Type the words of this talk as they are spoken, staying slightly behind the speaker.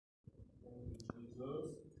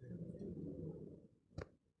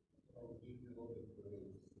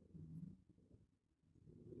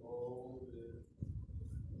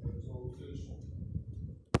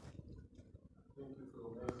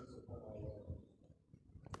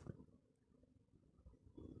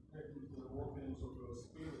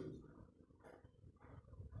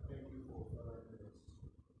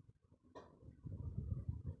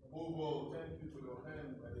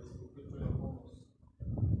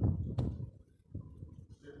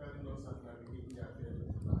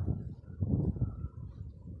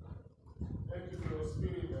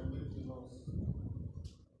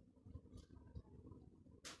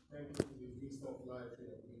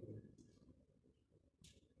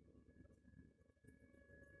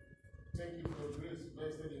thank you for your grace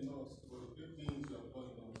vested in us, for the good things you have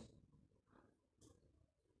done in us.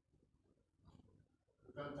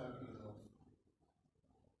 We can't thank you enough.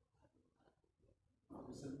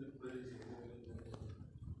 We simply praise your holy name.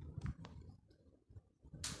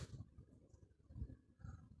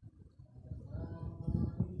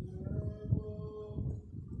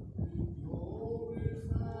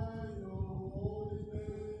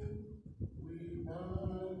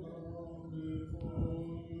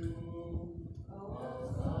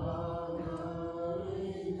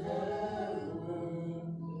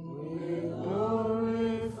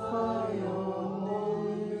 Glorify your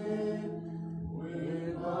holy name.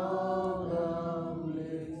 We bow down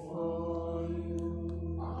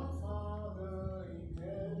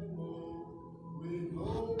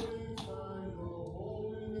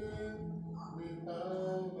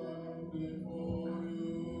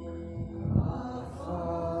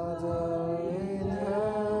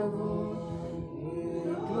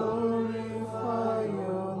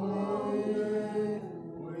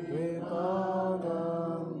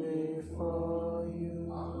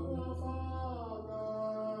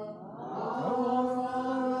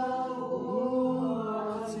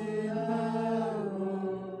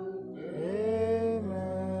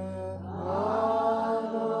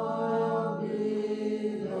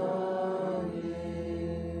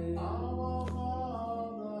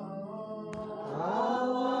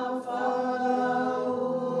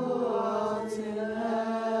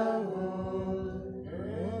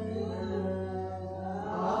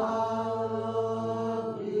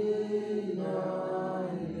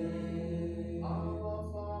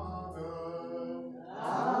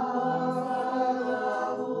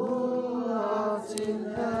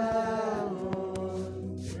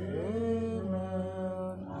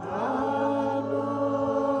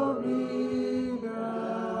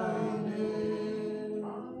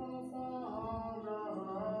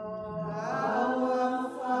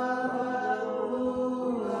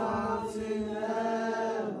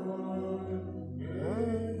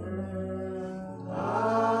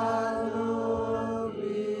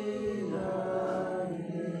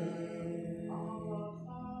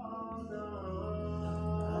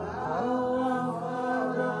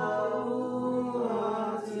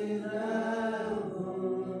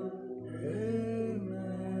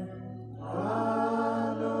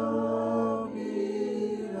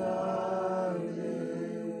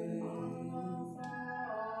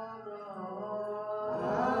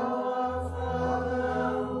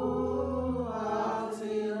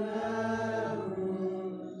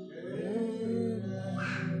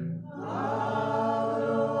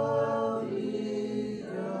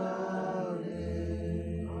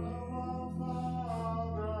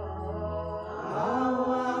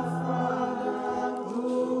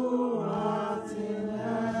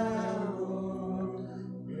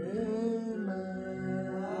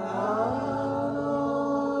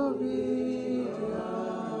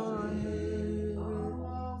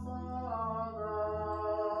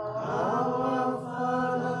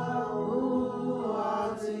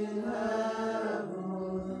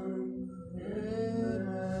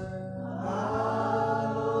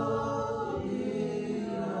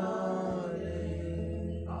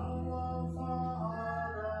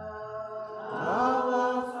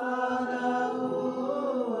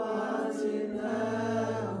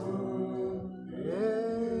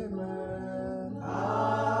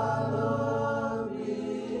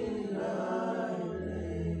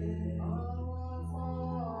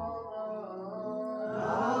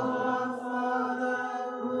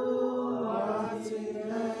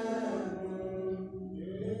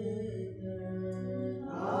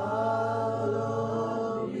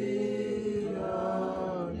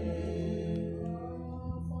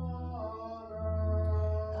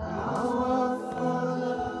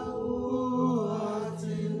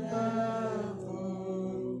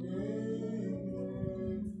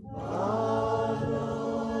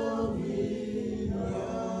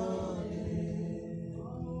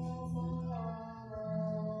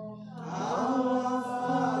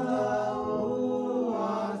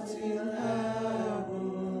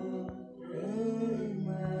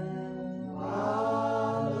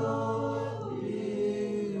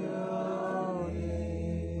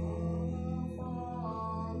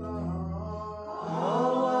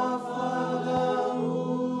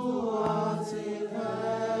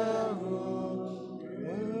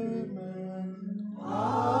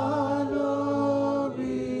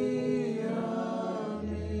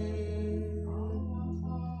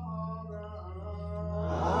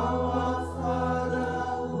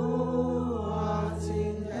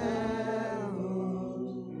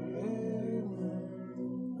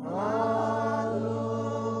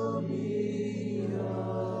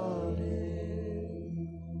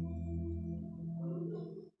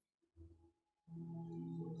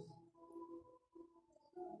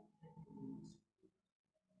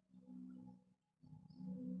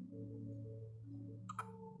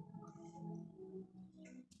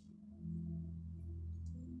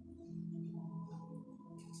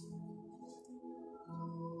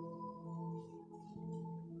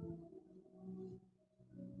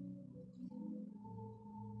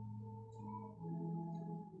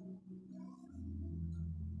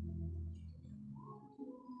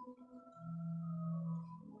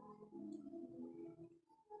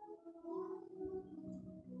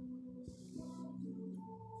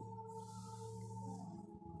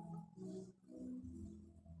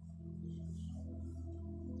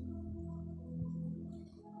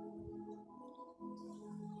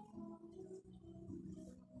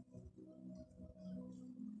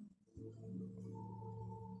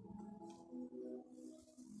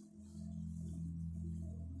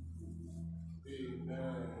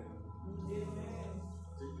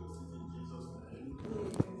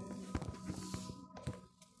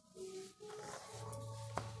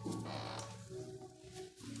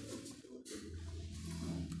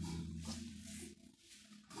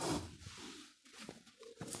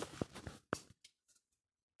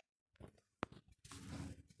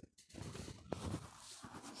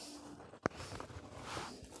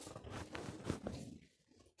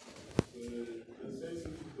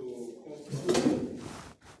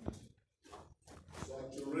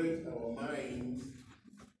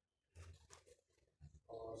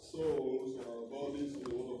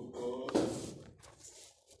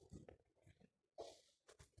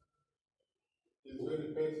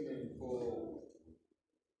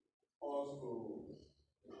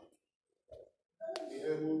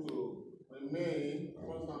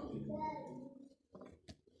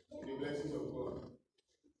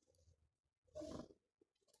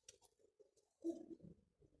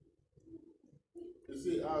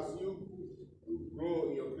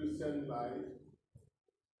Christian life,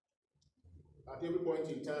 at every point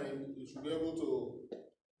in time, you should be able to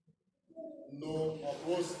know at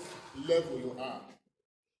what level you are.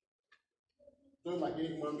 Just like any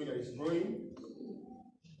human being that is growing,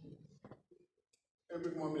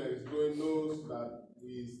 every human being that is growing knows that he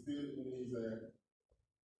is still in his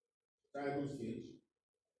childhood stage.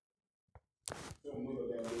 Some know that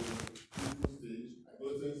they are in infant stage,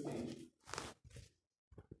 adolescent stage.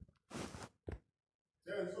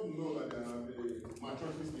 Then some know that they are in the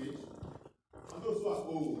maturity stage. And those who are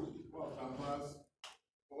old, who have traversed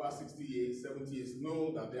over 60 years, 70 years,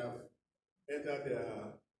 know that they have entered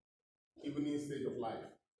their evening stage of life.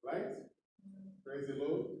 Right? Praise the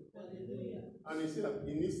Lord. Hallelujah. And you see that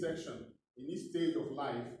in this section, in this stage of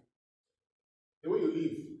life, the way you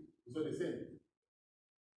live is not the same.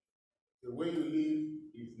 The way you live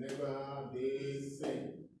is never the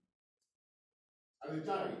same. As a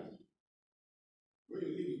child, the way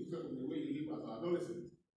you live is different from the way you live as an adolescent,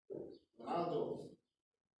 an adult,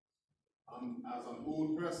 and as an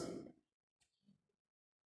old person.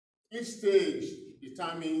 Each stage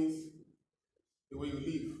determines the way you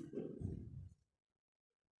live.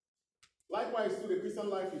 Likewise, too, the Christian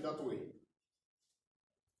life is that way.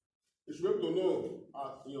 You should be able to know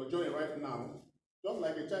in your journey right now, just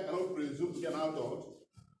like a child cannot presume to be an adult,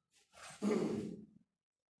 but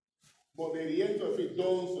the reality of it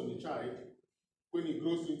dawns on the child when he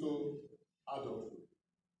grows into adulthood.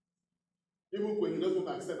 Even when he doesn't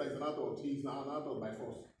accept that he's an adult, he's an adult by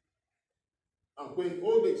force. And when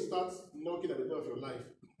old age starts knocking at the door of your life,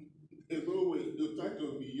 there's no way. You try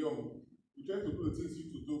to be young. You try to do the things you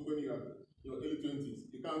used to do when you are in your early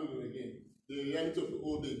 20s. You can't do them again. The reality of the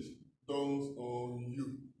old age dawns on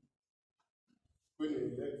you. When you're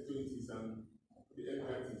in the late 20s and the early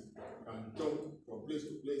 90s, you can jump from place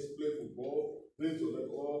to place, play football, play to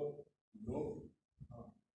like all, you know.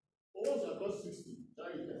 But once you cross 60, now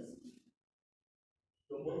you can see.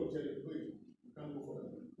 Your body will tell you, wait, you can't go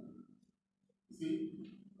further. See?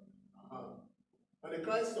 And the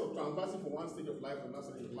crisis of traversing from one stage of life to another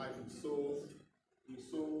stage of life is so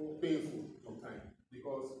painful sometimes,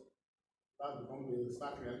 because that becomes the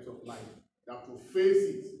stark reality of life. You have to face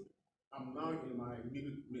it. I'm now in my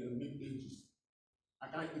mid ages. I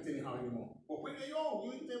can't eat anyhow anymore. But when you're young,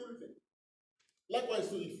 you eat everything. Likewise,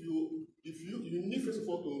 so if you need first of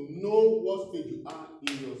all to know what stage you are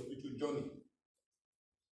in your spiritual journey.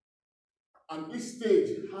 And each stage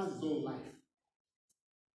has its own life.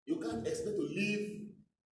 You can't expect to live,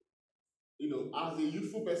 as a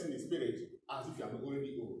youthful person in spirit, as if you are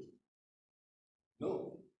already old.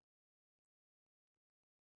 No.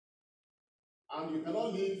 And you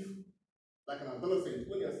cannot live like an adolescent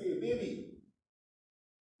when you are still a baby.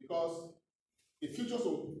 Because the features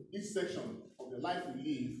of this section of the life we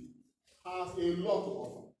live has a lot to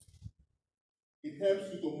offer. It helps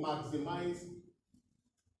you to maximize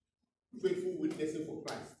faithful witnessing for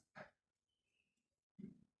Christ.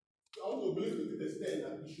 I also believe to the extent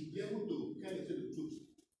that you should be able to kind of say the truth.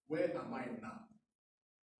 Where am I now?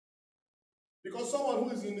 Because someone who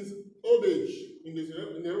is in this old age, in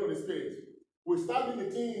the realm of the spirit, will start doing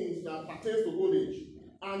the things that pertains to old age,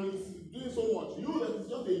 and is doing so much. You that is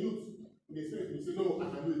just a youth in the spirit will say, no, I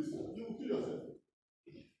can do it. You will kill yourself.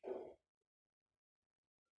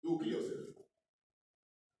 You will kill yourself.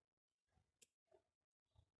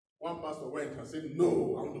 One pastor went and said, no,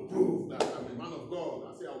 I want to prove that I'm a man of God.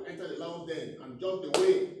 I said, I will enter the lion's den. And just the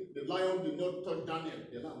way the lion did not touch Daniel,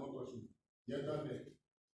 the lion will not touch him. He entered there.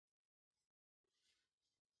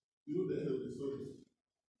 You know the end of the story.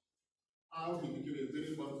 How he became a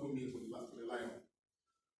very powerful meal for the lion.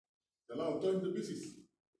 The lion turned to pieces.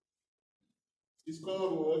 It's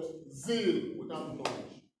called what? Zeal without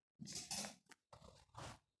knowledge.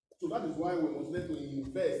 So that is why we must learn to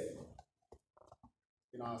invest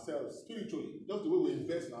in ourselves spiritually, just the way we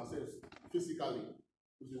invest in ourselves physically,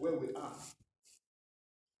 is the way we are.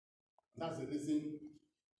 And that's the reason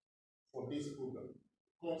for this program.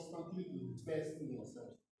 Constantly invest in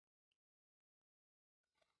yourself.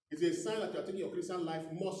 It's a sign that you are taking your Christian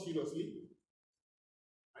life more seriously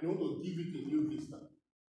and you want to give it a new vista.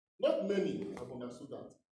 Not many have understood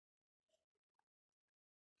that.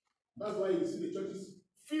 That's why you see the churches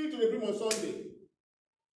filled to the brim on Sunday.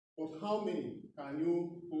 But how many can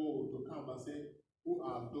you go to camp and say, who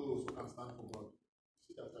are those who can stand for God?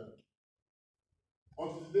 See that time. On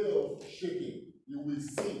the day of shaking, you will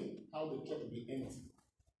see how the church will be empty.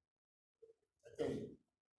 I tell you.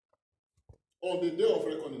 On the day of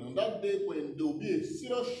reckoning, on that day when there will be a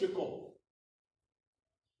serious shake-up,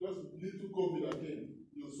 just little COVID again,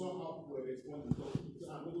 you saw how people were responding.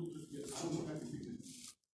 I'm going to just get, I don't know how to do this.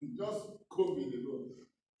 Just COVID alone.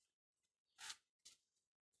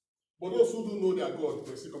 But those who do know their God,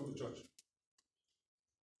 they still come to church.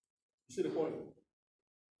 You see the point?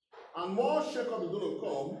 And more shake-up is going to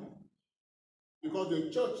come because the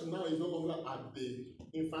church now is no longer at the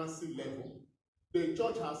infancy level. The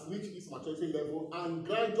church has reached its maturity level and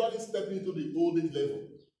gradually stepping into the old age level.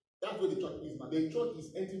 That's where the church is now. The church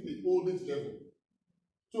is entering the old age level.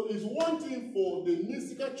 So it's one thing for the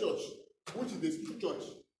mystical church, which is the true church,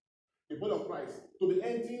 the body of Christ, to be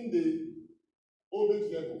entering the old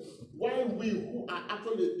age level, while we who are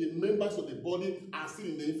actually the members of the body are still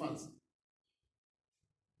in the infancy.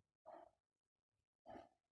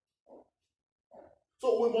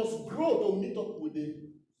 So we must grow to meet up with the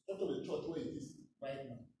structure of the church where it is right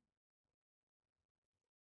now.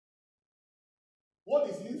 What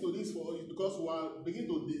is leading to this for is because we are beginning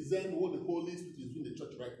to discern what the Holy Spirit is doing in the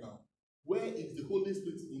church right now. Where is the Holy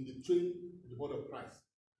Spirit in the train of the body of Christ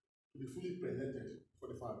to be fully presented for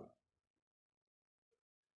the Father?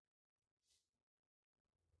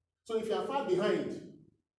 So if you are far behind,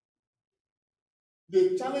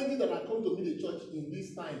 the challenges that are coming to meet the church in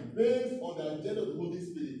this time, based on the agenda of the Holy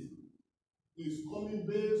Spirit, is coming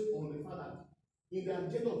based on the fact that in the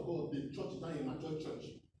agenda of God, the church is not a mature church.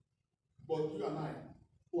 But you and I,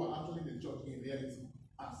 who are actually the church in reality,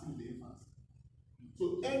 are still the infants.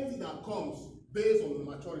 So anything that comes based on the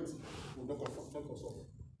maturity will not us off.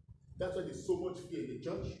 That's why there's so much fear in the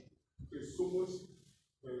church. There's so much,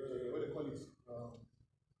 what they call it,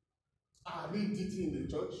 aridity in the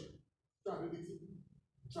church. Aridity,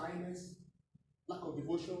 dryness, lack of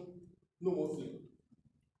devotion, no more fear.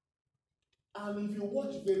 And if you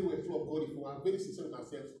watch very well through of God, if you are very sincere with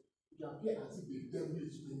ourselves, it will appear as if the devil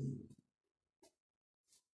is winning.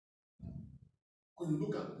 When you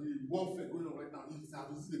look at the warfare going on right now, it's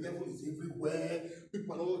as if the devil is everywhere.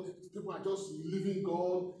 People are just leaving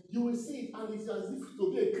God. You will see it, and it's as if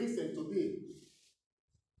to be a Christian today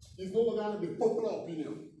is no longer the popular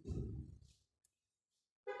opinion.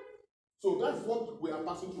 So that's what we are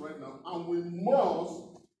passing through right now, and we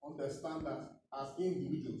must understand that as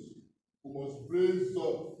individuals, we must raise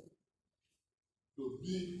up to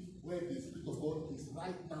be where the Spirit of God is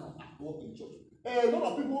right now at work in church. A lot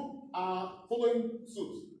of people are following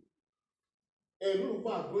suit. A lot of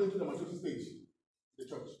people are going to the maturity stage, the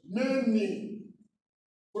church. Many.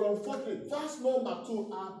 But unfortunately, vast number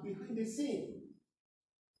too are behind the scene.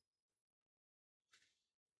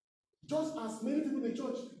 Just as many people in the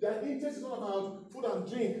church, their interest is not about food and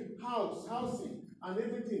drink, housing, and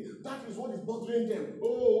everything. That is what is bothering them.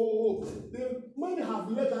 Many have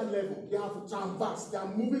left that level. They have traversed. They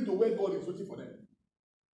are moving to where God is waiting for them.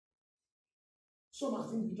 Some are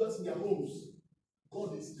individuals in their homes.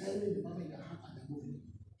 God is telling the family in their heart and they're moving.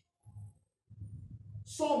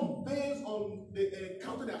 Some, based on the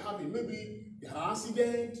encounter they're having, maybe they had an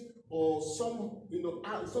accident or something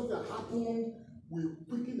that happened, will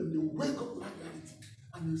quicken them. They wake up like reality,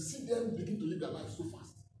 and you see them begin to live their life so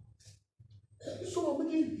fast. Some are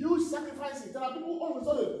making huge sacrifices. There are people all of a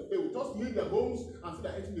sudden they will just leave their homes and say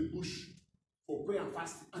they're entering the bush for prayer and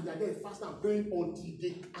fasting, and they're there fasting and praying until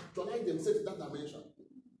they actualize themselves in that dimension.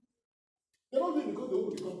 They're not doing it because they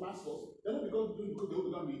want to become pastors. They're not doing it because they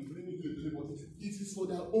want to be bringing deliverance. It is for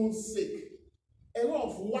their own sake. A lot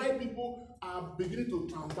of white people are beginning to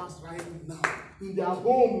transverse right now in their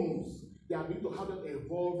homes. They are beginning to have that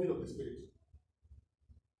evolving of the Spirit.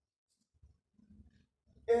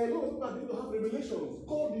 A lot of people are beginning to have revelations.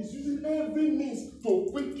 God is using every means to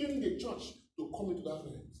quicken the church to come into that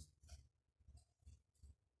realm.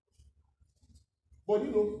 But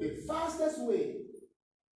the fastest way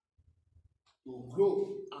to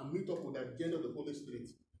grow and meet up with the agenda of the Holy Spirit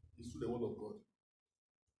is through the Word of God.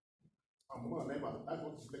 And remember, that's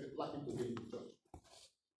what is lacking today in the church.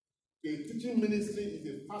 A teaching ministry is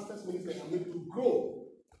the fastest ministry that can make you grow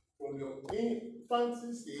from your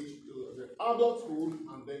infancy stage to the adulthood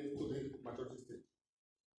and then to the maturity stage.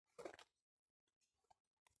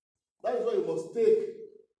 That is why you must take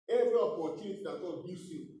every opportunity that God gives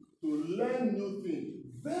you to learn new things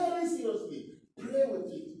very seriously. Pray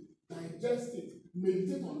with it, digest it,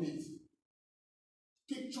 meditate on it,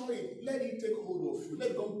 picture it, let it take hold of you, let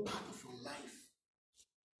it become part of your life.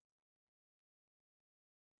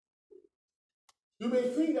 You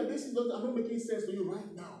may think that this is not making sense to you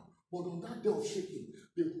right now, but on that day of shaking,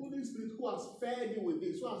 the Holy Spirit who has fed you with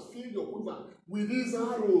this, who has filled your quiver with these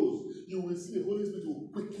arrows, you will see the Holy Spirit will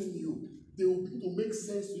quicken you. They will begin to make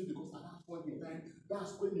sense to you because at that point in time,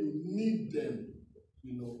 that's when you need them,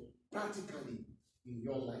 practically in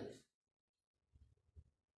your life.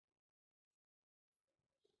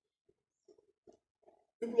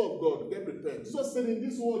 People of God, get prepared. Jesus said in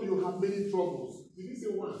this world you have many troubles. Did he say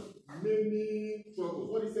one? Many troubles.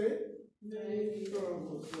 What did he say?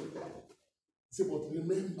 Say, but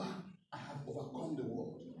remember, I have overcome the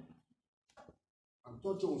world. And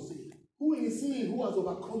Third John will say, who is he who has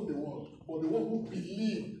overcome the world? But the one who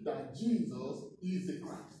believes that Jesus is the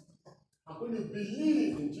Christ. And when you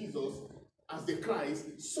believe in Jesus as the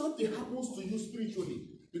Christ, something happens to you spiritually.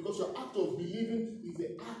 Because your act of believing is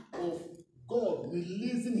the act of God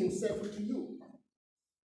releasing himself into you.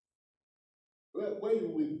 Where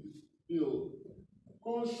you will,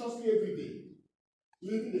 consciously every day,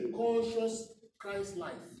 living a conscious Christ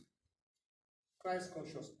life. Christ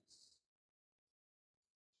consciousness.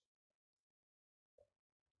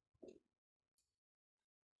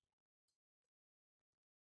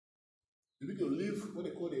 You need to live what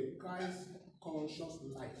they call a Christ conscious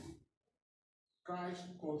life. Christ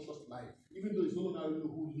conscious life. Even though it's no longer you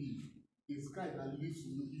who live, it's Christ that lives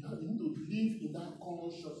in you. You need to live in that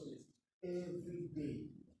consciousness every day.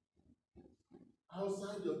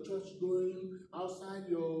 Outside your church going, outside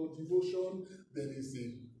your devotion, there is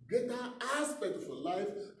a greater aspect of your life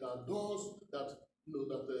that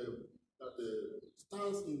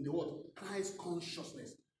stands in the word Christ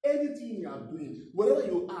consciousness. Anything you are doing, wherever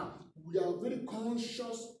you are, we are very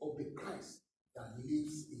conscious of the Christ that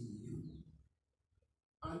lives in you.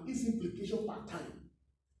 And its implication per time.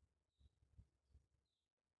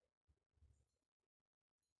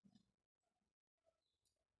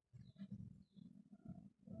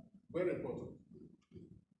 Very important.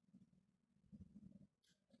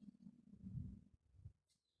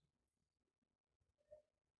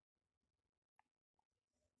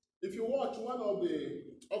 If you watch one of the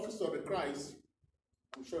Office of the Christ,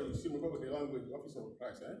 I'm sure you see me about the language, Office of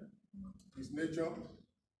Christ, his nature,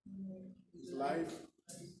 his life,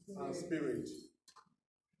 and spirit.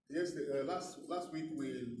 Yes, last week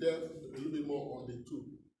we delved a little bit more on the two.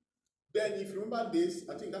 Then, if you remember this,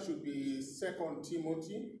 I think that should be 2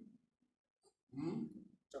 Timothy,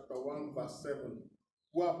 chapter 1, verse 7.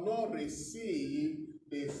 We have not received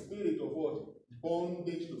the spirit of what?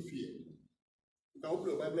 Bondage to fear. You can open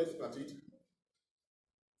your Bible, let's look at it.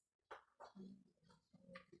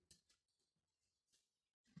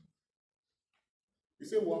 You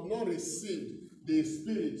say, we have not received the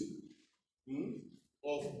spirit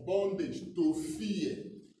of bondage to fear,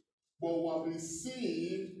 but we have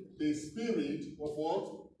received the spirit of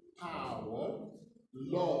what? Power,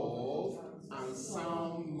 love, and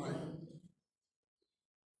sound mind.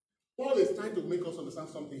 Paul is trying to make us understand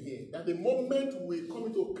something here. That the moment we come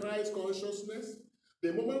into Christ consciousness,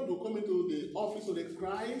 the moment we come into the office of the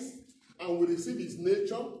Christ, and we receive his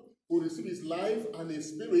nature, we receive his life and his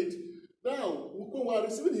spirit. Now, when we are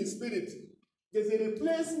receiving his spirit, there's a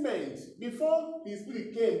replacement. Before his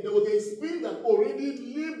spirit came, there was a spirit that already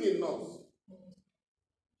lived in us.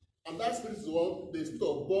 And that spirit is what? The spirit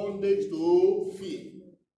of bondage to fear.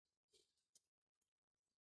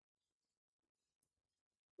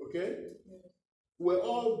 Okay? We're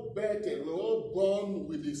all birthed, we're all born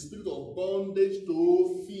with the spirit of bondage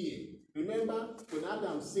to fear. Remember, when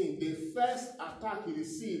Adam sinned, the first attack he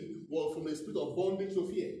received was from the spirit of bondage to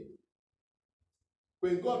fear.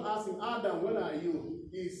 When God asked him, Adam, where are you?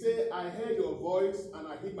 He said, I heard your voice and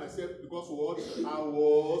I hid myself because what? I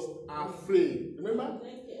was afraid. Remember?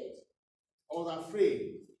 I was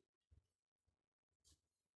afraid.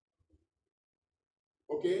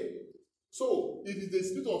 Okay? So, it is the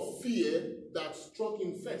spirit of fear that struck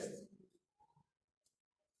him first.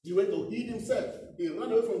 He went to hid himself. He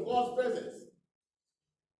ran away from God's presence.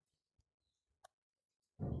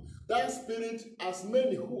 That spirit, as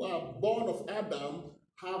many who are born of Adam,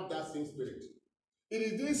 have that same spirit. It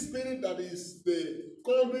is this spirit that is the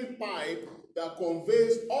conduit pipe that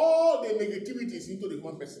conveys all the negativities into the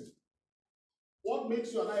human person. What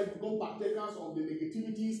makes you and I become partakers of the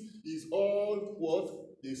negativities is all what?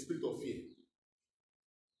 The spirit of fear.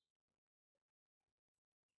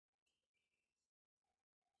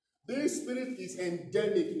 This spirit is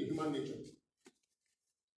endemic in the human nature.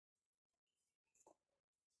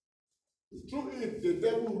 Through it, the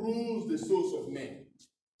devil rules the souls of men.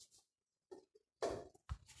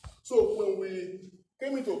 So when we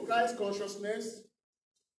came into Christ consciousness,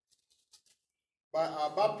 by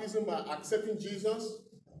our baptism, by accepting Jesus,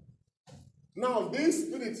 now this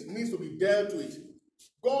spirit needs to be dealt with.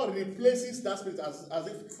 God replaces that spirit as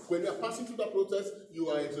if when you are passing through that process, you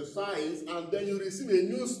are exercised, and then you receive a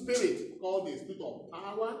new spirit called the spirit of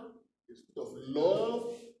power, the spirit of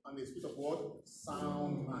love, and the spirit of what?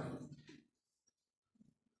 Sound mind.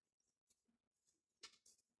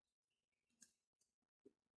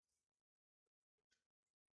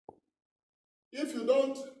 If you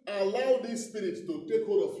don't allow this spirit to take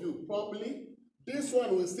hold of you properly, this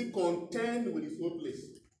one will still contend with its own place.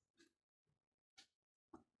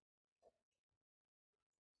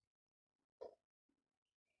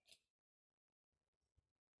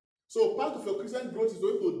 So part of your Christian growth is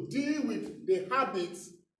going to deal with the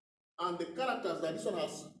habits and the characters that this one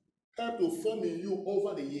has helped to form in you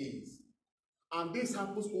over the years. And this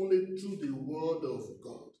happens only through the Word of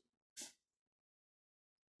God.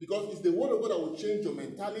 Because it's the Word of God that will change your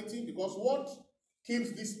mentality. Because what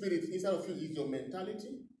keeps this spirit inside of you is your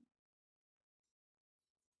mentality,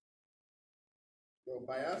 your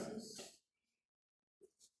biases,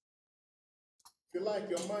 if you like,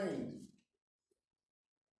 your mind,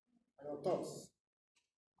 and your thoughts.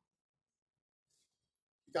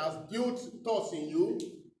 It has built thoughts in you.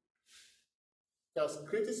 It has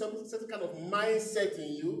created some certain kind of mindset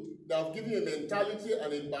in you that have given you a mentality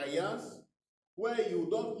and a bias where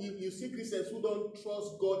you see Christians who don't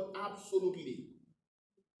trust God absolutely.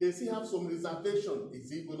 They still have some reservation.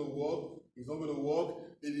 Is it going to work? It's not going to work.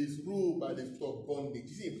 It is ruled by the spirit of bondage.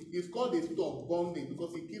 You see, it's called the spirit of bondage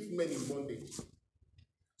because it keeps men in bondage.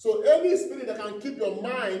 So any spirit that can keep your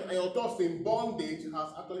mind and your thoughts in bondage has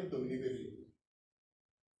actually dominated you.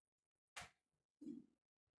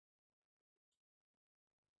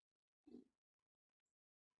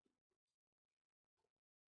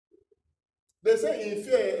 They say in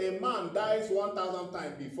fear, a man dies 1,000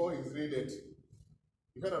 times before he's ready.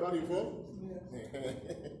 You heard about it before?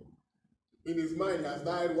 Yeah. In his mind, he has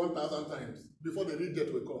died 1,000 times before the real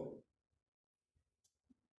death will come.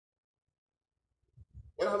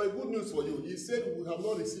 But I have a good news for you. He said we have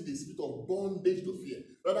not received the spirit of bondage to fear.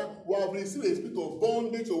 Rather, we have received a spirit of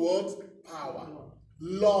bondage towards power,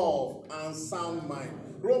 love, and sound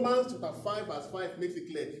mind. Romans chapter 5 verse 5 makes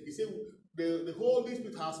it clear. He said the Holy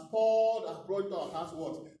Spirit has poured and brought out as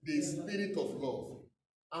what? The spirit of love.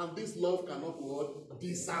 And this love cannot what?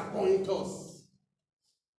 Disappoint us.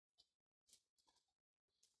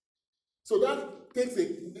 So that takes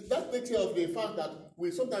care of the fact that we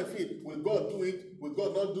sometimes feel, will God do it? Will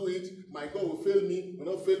God not do it? My God will fail me,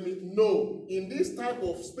 will not fail me. No. In this type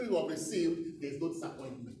of spirit we have received, there is no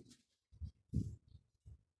disappointment.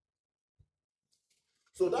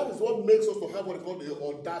 So that is what makes us to have what we call the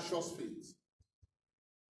audacious faith.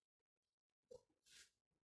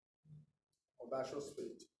 Audacious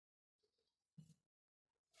faith.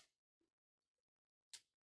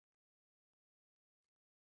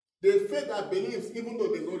 The faith that believes even though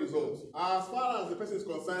there's no result. As far as the person is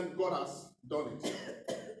concerned, God has done it.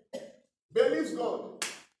 Believes God.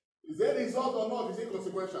 Is there a result or not? Is it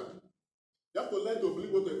consequential? You have to learn to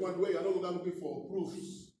believe to a point where you're no longer looking for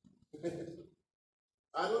proofs.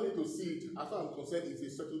 I don't need to see it. As far as I'm concerned, it's a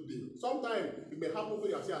settled deal. Sometimes it may happen when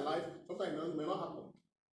you are still alive. Sometimes it may not happen.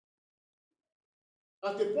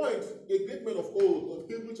 At a point, a great man of old, of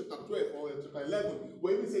Hebrews chapter 12 or chapter 11,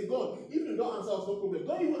 where even say, God, if you don't answer us, no problem.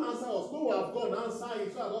 Don't even answer us. Go we have gone, answer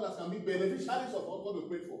it so that others can be beneficiaries of what we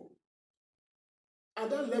pray for. At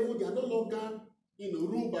that level, they are no longer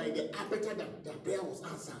ruled by the appetite that their prayer was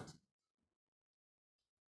answered.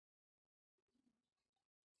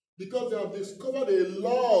 Because they have discovered a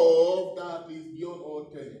love that is beyond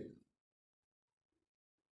all telling.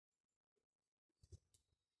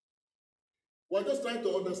 We're just trying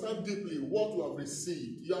to understand deeply what you have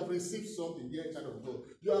received. You have received something, dear child of God.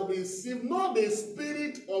 You have received not the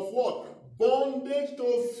spirit of what? Bondage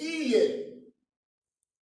to fear.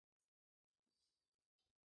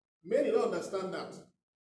 Many don't understand that.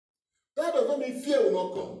 That does not mean fear will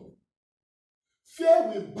not come. Fear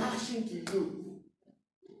will bash into you.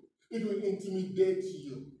 It will intimidate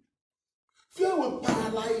you. Fear will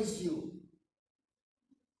paralyze you.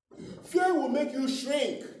 Fear will make you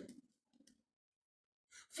shrink.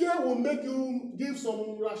 Fear will make you give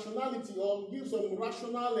some rationality or give some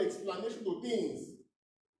rational explanation to things.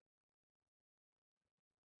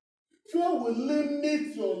 Fear will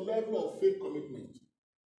limit your level of faith commitment.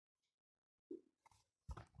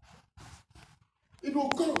 It will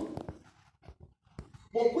come.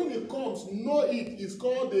 But when it comes, know it is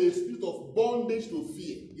called the spirit of bondage to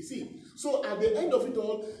fear. You see? So at the end of it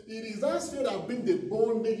all, it is that fear that brings the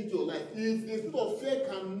bondage into your life. If the spirit of fear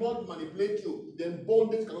cannot manipulate you, then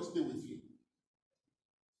bondage cannot stay with you.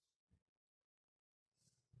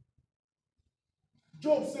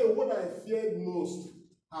 Job said, what I feared most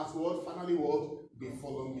has what finally what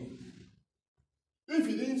befallen me. If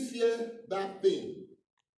you didn't fear that thing,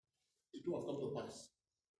 it would have come to pass.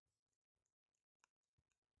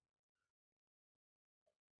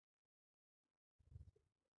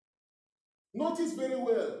 Notice very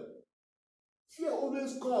well, fear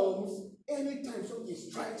always comes anytime something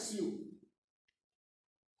strikes you.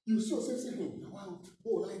 You see yourself saying, wow,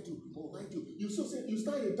 what will I do? What will I do? You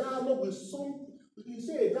start a dialogue with you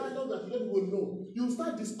say a dialogue that you don't even know. You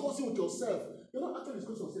start discussing with yourself. You're not actually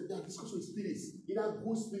discussing with yourself, they are discussing with spirits. Either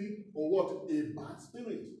good spirit or what? A bad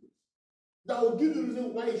spirit. That will give you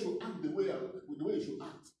reason why you should act the way you should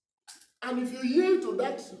act. And if you yield to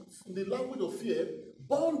that, the language of fear,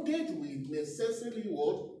 bondage will necessarily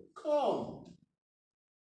what? Come.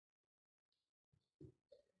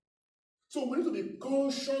 So we need to be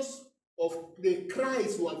conscious of the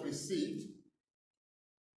Christ we have received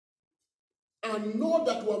and know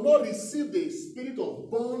that we have not received the spirit of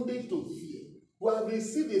bondage to fear. We have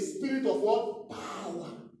received the spirit of what? Power.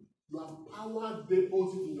 You have power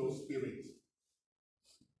deposited in your spirit.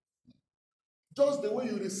 Just the way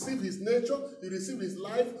you receive his nature, you receive his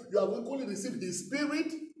life, you have equally received his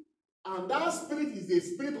spirit. And that spirit is the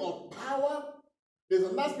spirit of power. There's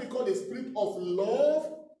another spirit called the spirit of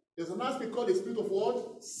love. There's another spirit called the spirit of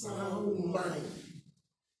what? Sound mind.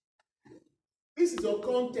 This is your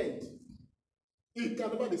content. It can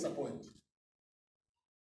never disappoint.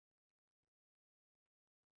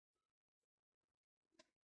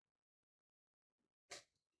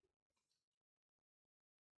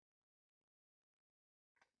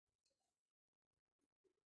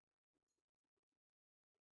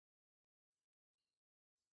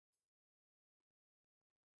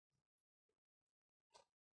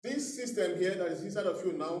 This system here that is inside of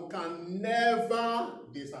you now can never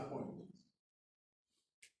disappoint.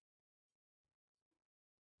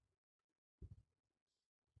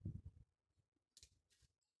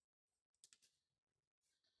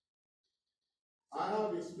 I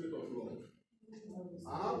have the spirit of love.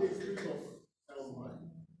 I have the spirit of self-mind.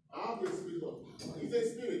 I have the spirit of power. It's a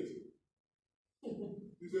spirit.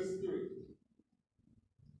 It's a spirit.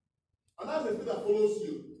 And that's the spirit that follows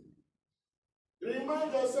you.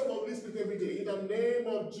 Remind yourself of this spirit every day. In the name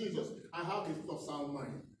of Jesus, I have the spirit of sound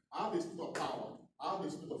mind. I have the spirit of power. I have the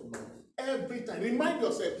spirit of love. Every time. Remind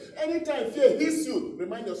yourself. Anytime fear hits you,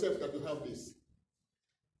 remind yourself that you have this.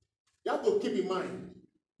 You have to keep in mind.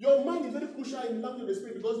 Your mind is very crucial in the language of the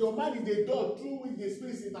spirit because your mind is the door through which the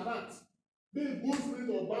spirits interact. Be it good spirit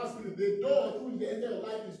or bad spirit, the door through which they enter your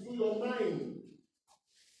life is through your mind.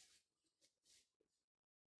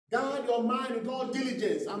 Guard your mind with all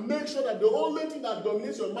diligence and make sure that the only thing that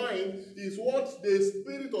dominates your mind is what the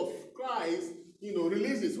Spirit of Christ,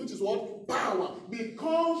 releases, which is what? Power. Be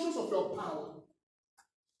conscious of your power.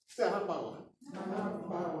 Say, I have power. I have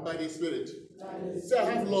power. By the Spirit. Say, I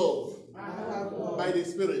have love. I have love. By the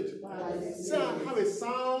Spirit. By the Spirit. Say, I have a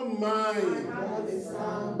sound mind. I have a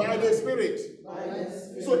sound by the Spirit. By the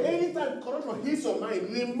Spirit. So anytime corruption hits your mind,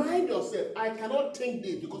 remind yourself, I cannot think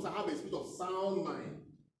this because I have a spirit of sound mind.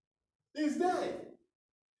 It's there.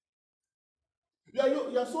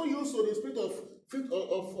 You are so used to the spirit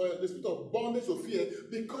of bondage or fear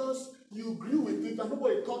because you grew with it and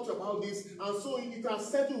nobody talked about this, and so it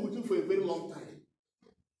has settled with you for a very long time.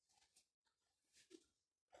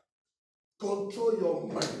 Control your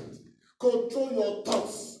mind. Control your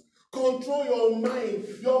thoughts. Control your mind.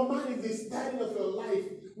 Your mind is the steering of your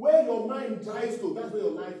life. Where your mind drives to, that's where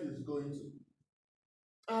your life is going to.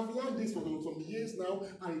 I've learned this for some years now,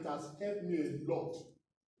 and it has helped me a lot.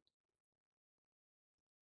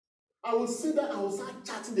 I will sit there, I will start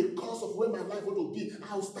charting the course of where my life will be.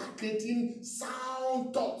 I will start creating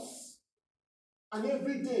sound thoughts. And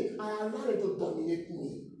every day, I allow it to dominate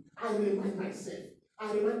me. I remind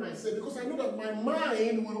myself because I know that my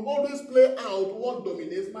mind will always play out what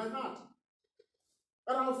dominates my heart.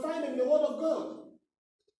 And I'll find it in the Word of God.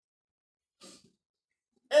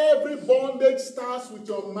 Every bondage starts with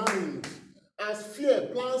your mind. As fear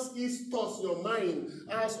plants its thoughts in your mind,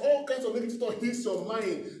 as all kinds of negative thoughts hits your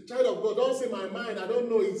mind, child of God, don't say my mind, I don't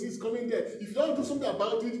know, it's coming there. If you don't do something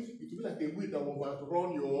about it, it will be like a weed that will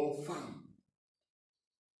outrun your farm.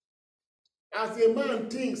 As a man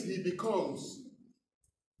thinks, he becomes.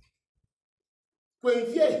 When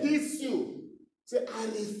fear hits you, say, I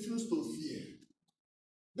refuse to fear.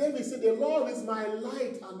 David said, the Lord is my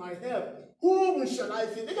light and my help. Whom shall I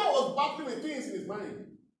fear? The guy was battling with things in his mind.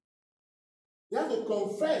 He had to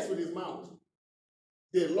confess with his mouth.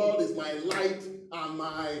 The Lord is my light and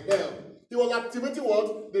my help. He was activating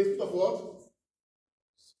what? The spirit of what?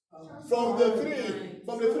 From the three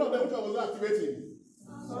of them, which one was activating?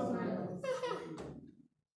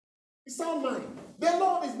 It's sound mind. The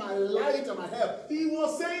Lord is my light and my help. He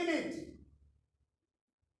was saying it.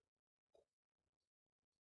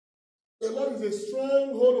 The Lord is a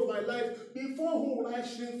stronghold of my life. Before whom will I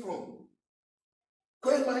shrink from?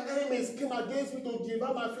 When my enemies came against me to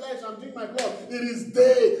devour my flesh and drink my blood, it is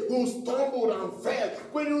they who stumbled and fell.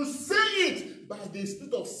 When you say it by the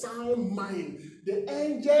spirit of sound mind, the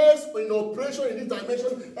angels in operation in this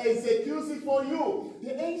dimension execute it for you.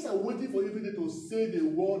 The angels are waiting for you to say the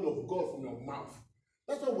word of God from your mouth.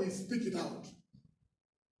 That's why we speak it out.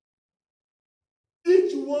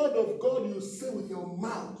 Each word of God you say with your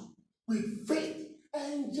mouth, with faith,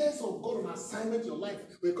 angels of God on assignment in your life,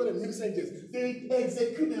 we call them minister angels, they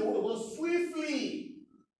execute the word of God swiftly.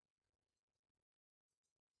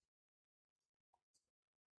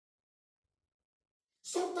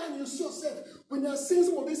 Sometimes you see yourself, when you're saying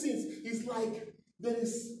some of these things, it's like there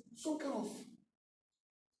is some kind of,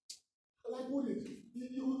 like what it,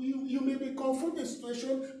 you may be confronted a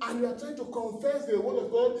situation and you are trying to confess the word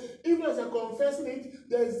of God. Even as you're confessing it,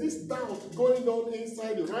 there's this doubt going on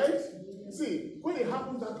inside you, right? See, when it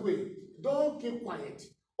happens that way, don't keep quiet.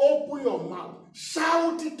 Open your mouth.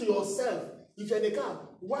 Shout it to yourself. If you're in the car,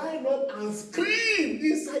 why not and scream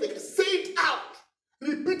inside the car? Say it out.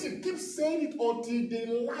 Repeat it. Keep saying it until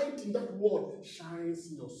the light in that word shines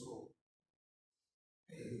in your soul.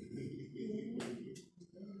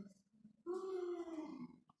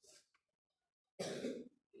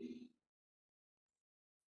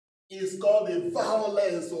 It's called the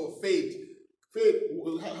violence of faith. Faith,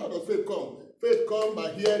 how does faith come? Faith comes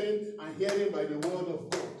by hearing, and hearing by the word of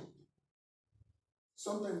God.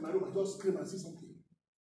 Sometimes in my room, I just scream and say something.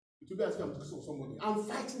 It will be as if I'm talking to somebody. I'm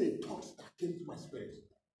fighting a thought that came to my spirit.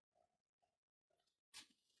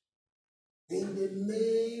 In the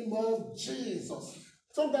name of Jesus.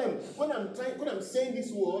 Sometimes when I'm saying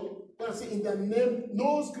this word, when I say in the name,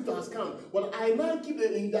 no scripture has come. But I now keep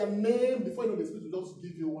the in the name before you know the spirit will just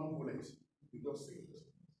give you one bullet. You just say it.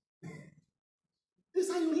 This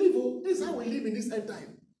is how you live, oh. This is how we live in this end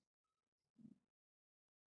time.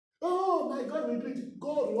 Oh my God, we do it.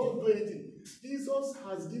 God will not do anything. Jesus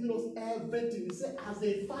has given us everything. He said, as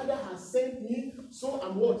the Father has sent me, so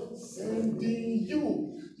I'm what? Sending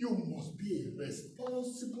you. You must be a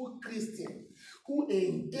responsible Christian who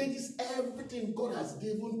engages everything God has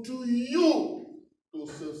given to you to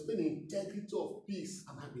sustain integrity of peace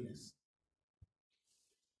and happiness.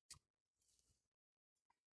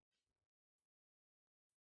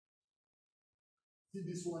 See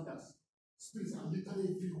this one that spirits are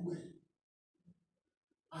literally everywhere.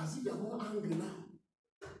 As if they are not angry now.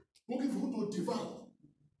 Looking for who to devour.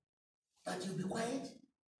 That you'll be quiet?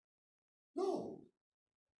 No.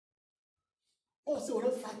 Paul said we're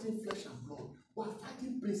not fighting flesh and blood. We're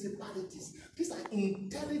fighting principalities. These are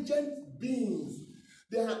intelligent beings.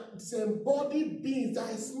 They are embodied beings. They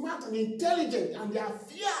are smart and intelligent and they are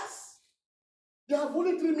fierce. They have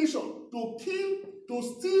only three missions: to kill,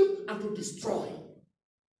 to steal, and to destroy.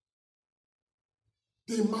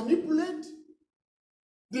 They manipulate,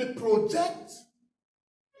 they project,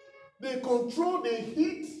 they control, they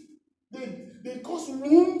hit, they cause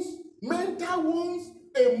wounds, mental wounds,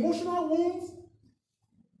 emotional wounds.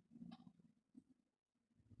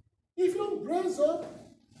 If you don't brace up,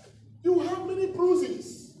 you have many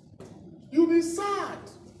bruises. You'll be sad.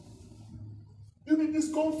 You'll be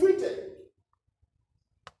discomfited.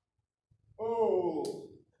 Oh,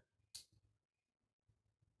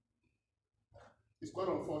 it's quite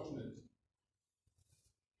unfortunate.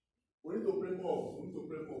 We need to pray more. We need to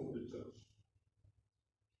pray more for the church.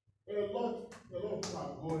 A lot of people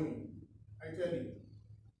are going. I tell you.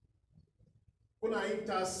 When I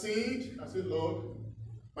intercede, I say, Lord,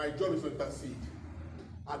 my job is to intercede.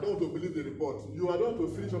 I don't want to believe the report. You are not to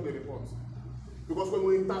finish up the report. Because when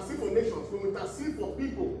we intercede for nations, when we intercede for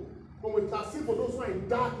people, when we intercede for those who are in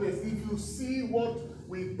darkness, if you see what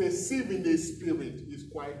we perceive in the spirit, is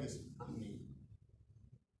quite disheartening.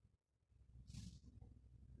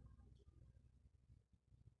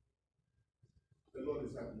 The Lord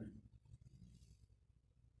is happening.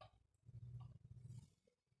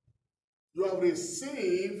 You have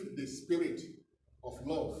received the spirit of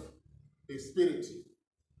love, the spirit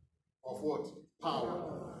of what?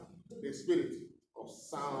 Power, the spirit of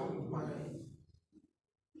sound mind.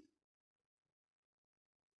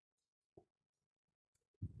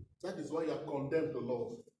 That is why you are condemned to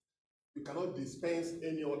love. You cannot dispense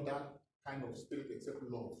any other kind of spirit except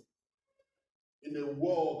love. In a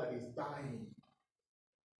world that is dying,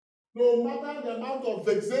 no matter the amount of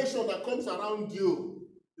vexation that comes around you,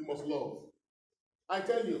 you must love. I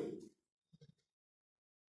tell you,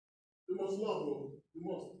 you must love. You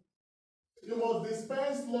must. You must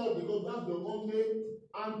dispense love because that's the only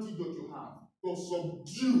antidote you have to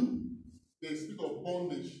subdue the spirit of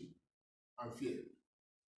bondage and fear.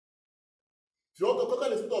 If you want to conquer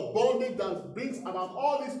the spirit of bondage that brings about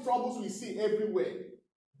all these troubles we see everywhere,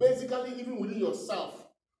 basically even within yourself,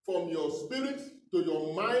 from your spirit to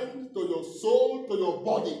your mind to your soul to your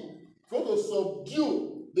body, if you want to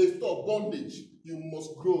subdue the spirit of bondage, you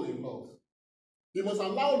must grow in love. You must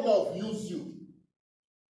allow love use you.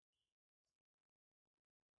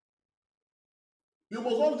 You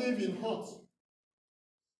must not live in hurt.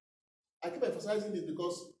 I keep emphasizing this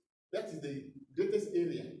because that is the greatest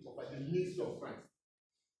area of the ministry of Christ.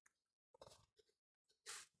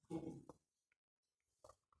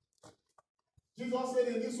 Jesus said,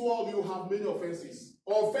 in this world you have many offenses.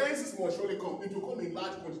 Offenses must surely come. It will come in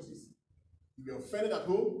large quantities. If you're offended at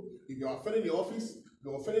home, if you're offended in the office, if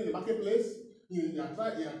you're offended in the marketplace, you're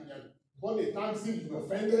born a taxi, you're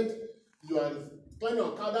offended, you are climbing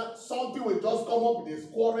on car, something will just come up with a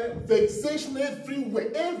quarrel, vexation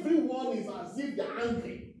everywhere. Everyone is as if they're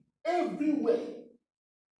angry. Everywhere.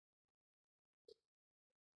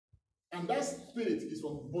 And that spirit is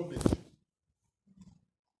from bondage.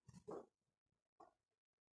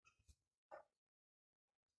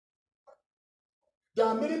 There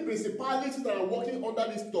are many principalities that are working under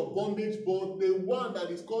this top bondage, but the one that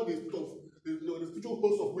is called the spiritual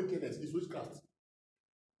host of wickedness is witchcraft.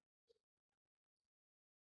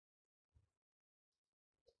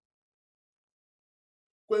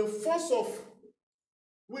 When force of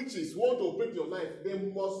witches want to break your life, they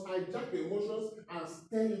must hijack the emotions and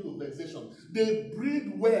stir you to vexation. They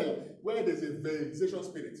breed well where there's a vexation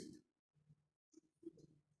spirit.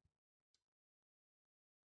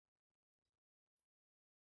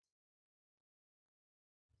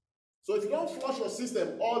 So if you don't flush your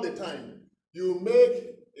system all the time, you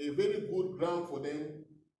make a very good ground for them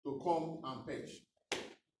to come and perch.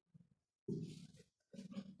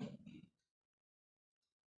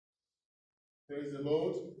 Praise the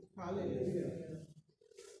Lord. Hallelujah.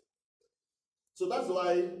 So that's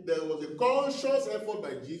why there was a conscious effort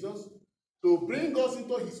by Jesus to bring us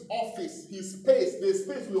into his office, his space, the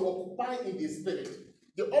space we occupy in the spirit.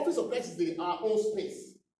 The office of Christ is our own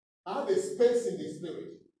space. I have a space in the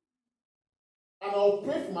spirit. And I'll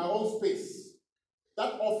pray for my own space.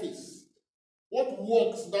 That office. What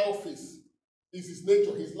works in that office is his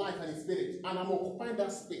nature, his life, and his spirit. And I'm occupying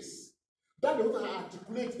that space. That is what I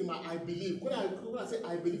articulate in my I believe. When I say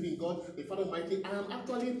I believe in God, the Father Almighty, I am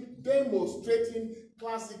actually demonstrating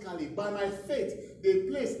classically by my faith the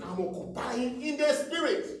place I'm occupying in the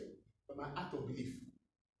spirit by my act of belief.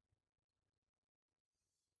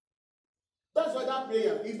 That's why that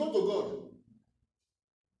prayer is not to God.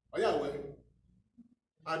 Are you aware?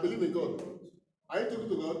 I believe in God. Are you talking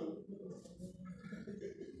to God?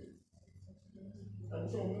 I'm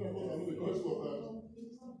sure many of us are not the God for that.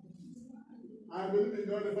 I believe in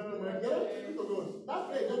God, the Father Almighty. You're not talking to God. That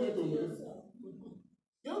prayer is not meant to you.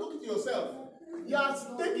 You're not talking to yourself. You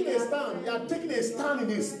are taking a stand. You are taking a stand in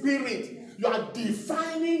the spirit. You are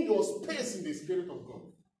defining your space in the spirit of God.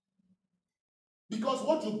 Because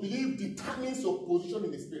what you believe determines your position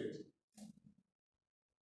in the spirit.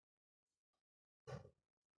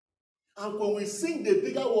 And when we sing the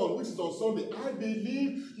bigger one, which is on Sunday, I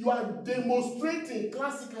believe you are demonstrating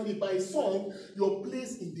classically by song your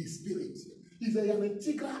place in the spirit. It's an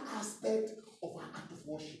integral aspect of our act of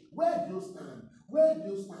worship. Where do you stand? Where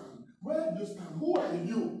do you stand? Where do you stand? Who are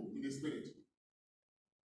you in the spirit?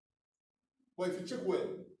 But if you check well,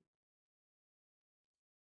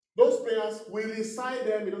 those prayers, we recite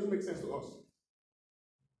them, it doesn't make sense to us.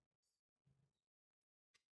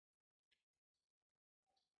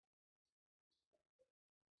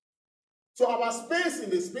 So our space in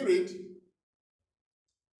the spirit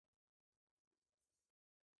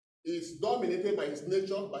is dominated by his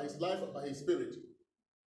nature, by his life, by his spirit.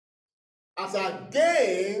 As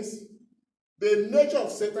against the nature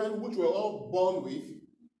of Satan, which we're all born with,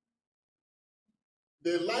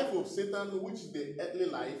 the life of Satan, which is the earthly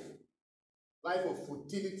life of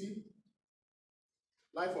futility,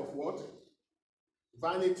 life of what?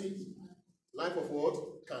 Vanity, life of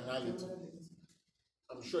what? Carnality.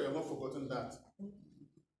 I'm sure you have not forgotten that.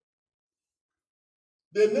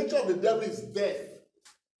 The nature of the devil is death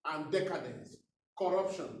and decadence,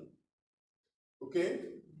 corruption. Okay?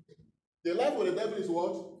 The life of the devil is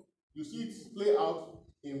what? You see it play out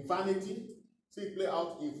in vanity, see it play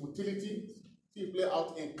out in futility, see it play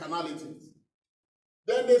out in carnality.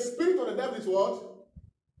 Then the spirit of the devil is what?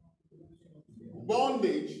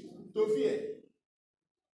 Bondage to fear.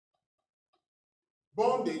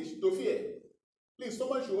 Bondage to fear. Please,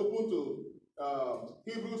 somebody should open to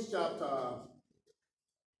Hebrews chapter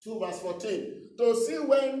 2 verse 14 to see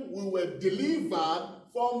when we were delivered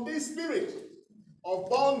from this spirit of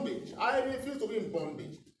bondage. I refuse to be in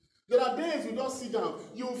bondage. There are days you just sit down,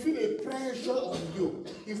 you feel a pressure on you.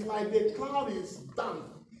 It's like the cloud is damp.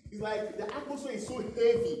 It's like the atmosphere is so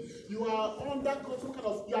heavy. You are under some kind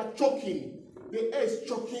of, you are choking. The air is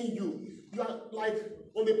choking you. You are like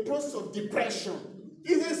on the process of depression.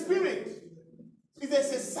 It's a spirit. It's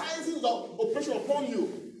exercising the oppression upon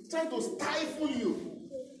you. It's trying to stifle you.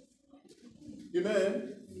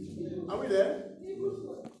 Amen. Are we there?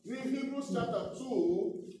 Read Hebrews chapter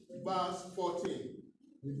 2, verse 14.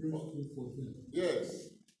 Hebrews 2:14. Yes.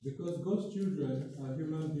 Because God's children are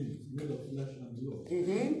human beings made of flesh and blood.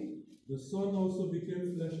 Mm-hmm. The Son also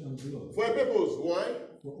became flesh and blood. For a purpose. Why?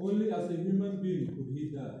 For only as a human being could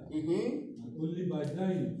he die. Mm-hmm. And only by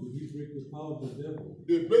dying could he break the power of the devil,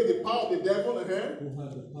 They break the power of the devil. who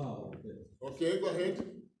had the power of death. Okay, go ahead.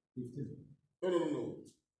 15. No.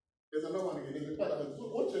 There's another one again. There's a part of it.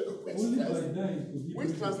 Only by dying could he Which break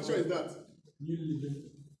the translation is power. that? New Living.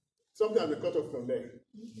 Something has been cut off from there.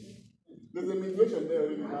 There's a migration there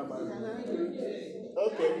already in our Bible. Can I read?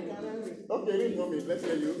 Okay. Can I read? Okay, read for me. Let's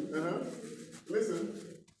hear you. Listen.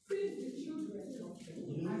 Since the children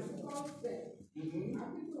as called them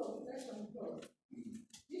are people of flesh and blood,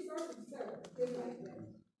 Jesus himself became like them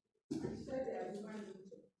and shared their human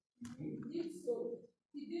nature.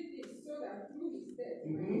 He did this so that through his death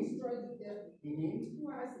he might destroy the devil,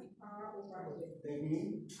 who has the power over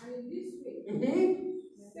them. And in this way,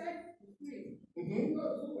 set free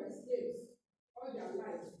those who were slaves all their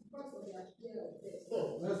lives because of their fear of death.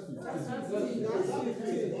 Oh, That's 15.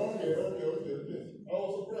 okay. I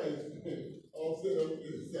was surprised. I'll say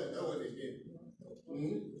that one again.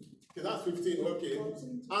 Okay, that's 15. Okay.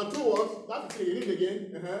 And two what? That's 15. Read again.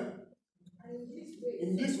 And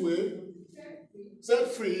In this way, set set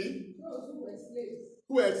free free those who were slaves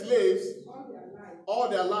who were slaves all their lives all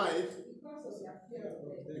their life because of their fear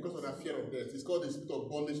of death. because of their fear of death. It's called the spirit of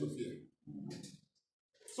bondage to fear.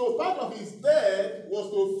 So part of his death was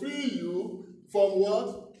to free you from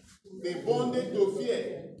what? The bondage to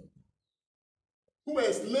fear. Who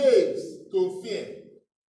were slaves to fear.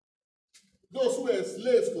 Those who were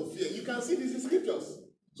slaves to fear. You can see this in scriptures.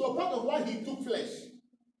 So part of why he took flesh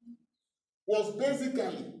was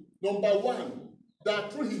basically, number one,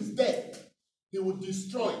 that through his death, he would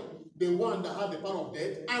destroy the one that had the power of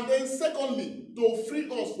death. And then secondly, to free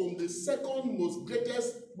us from the second most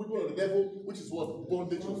greatest weapon of the devil, which is what?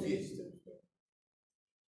 Bondage to fear.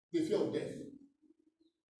 The fear of death.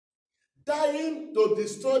 Dying to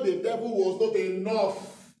destroy the devil was not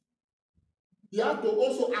enough. He had to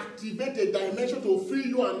also activate a dimension to free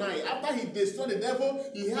you and I. After he destroyed the devil,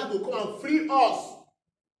 he had to come and free us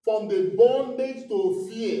from the bondage to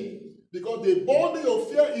fear. Because the bondage of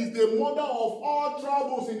fear is the mother of all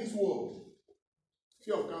troubles in this world.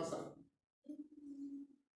 Fear of cancer.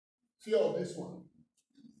 Fear of this one.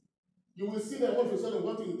 You will see that all of a sudden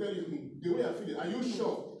one thing will tell you, the way I feel it, are you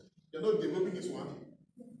sure you're not developing this one?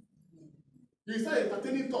 You start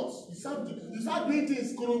entertaining thoughts. You start doing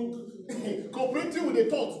things cooperating with the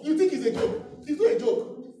thoughts. You think it's a joke. It's not a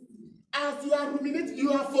joke. As you are ruminating,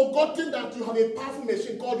 you have forgotten that you have a powerful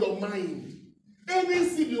machine called your mind. Any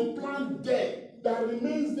seed you plant there that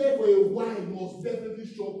remains there for a while must definitely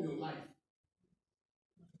show up in your life.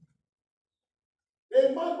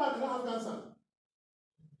 A madman cannot have cancer.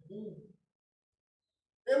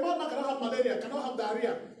 A madman cannot have malaria, cannot have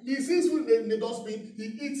diarrhea. He sees food in the dustbin, he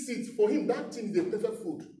eats it. For him, that thing is the perfect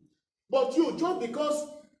food. But you, just because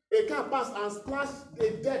a car passed and splashed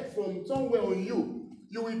a dirt from somewhere on you,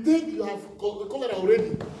 you will think you have cholera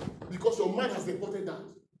already because your mind has reported that.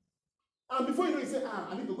 And before you know, you say,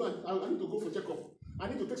 I need to go for checkup. I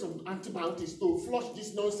need to take some antibiotics to flush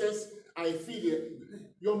this nonsense I feel it.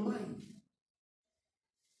 Your mind.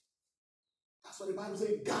 That's what the Bible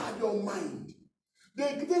says. Guard your mind.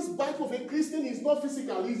 The greatest battle of a Christian is not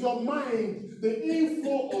physical, it's your mind. The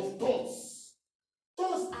inflow of thoughts.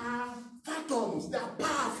 Thoughts are phantoms, they are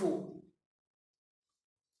powerful.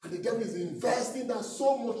 And the devil is investing that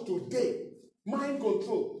so much today. Mind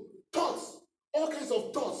control, thoughts, all kinds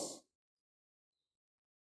of thoughts.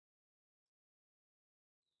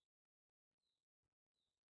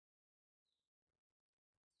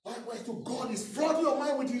 Likewise, to God is flooding your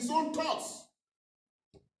mind with his own thoughts.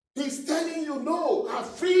 He's telling you, no, I've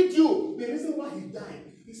freed you. The reason why he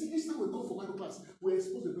died. You see, this time we go for Bible class, we're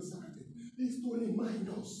supposed to do something. It's to remind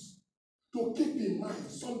us, to keep in mind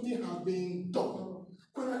something has been done.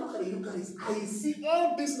 When I look at you guys, I see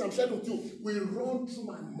all this I'm sharing with you will run through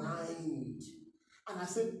my mind. And I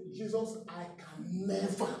said, Jesus, I can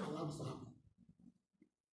never allow this to happen.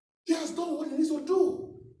 He has done what he needs to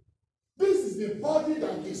do. This is the body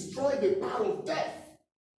that destroyed the power of death.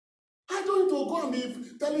 I don't need to go and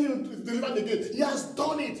be telling him to deliver the gift. He has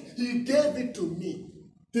done it. He gave it to me.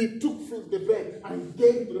 He took the bread and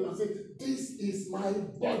gave it to them and said, this is my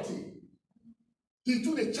body. He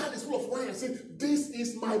took the chalice full of wine and said, this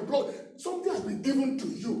is my blood. Something has been given to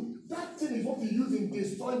you. That thing is what you use in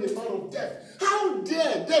destroying the power of death. How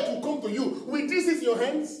dare death will come to you with this in your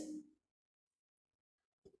hands?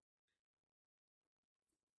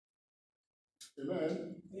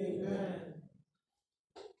 Amen. Amen.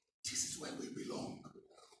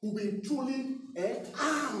 will be truly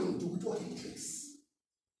armed with what it takes.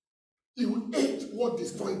 He will hate what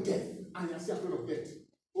destroys death, and you are still afraid of death.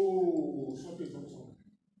 Oh, something is wrong.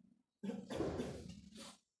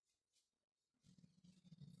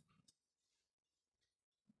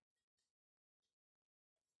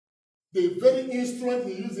 The very instrument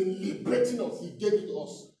he used in liberating us, he gave it to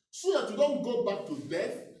us. So that you don't go back to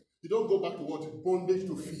death, you don't go back to what? Bondage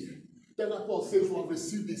to fear. Then Paul says we have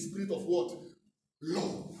received the spirit of what?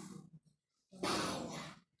 Love, power,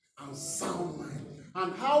 and sound mind.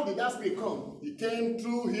 And how did that spirit come? It came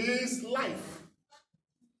through his life.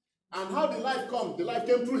 And how did life come? The life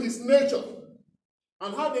came through his nature.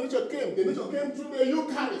 And how the nature came? The nature came through the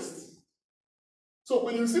Eucharist. So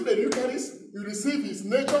when you receive the Eucharist, you receive his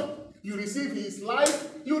nature, you receive his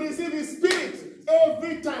life, you receive his spirit.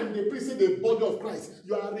 Every time they present the body of Christ,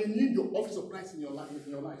 you are renewing your office of Christ in your life.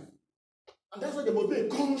 And that's why there must be a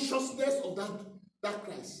consciousness of that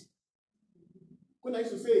Christ. When I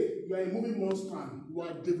used to say, you are a moving monster, you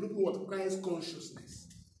are developing what? Christ consciousness.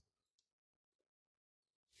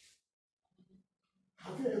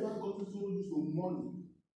 Have you ever gotten so used to money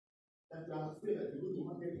that you are afraid that you go to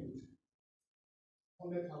market with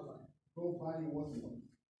 100,000, don't buy what you want?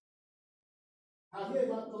 Have you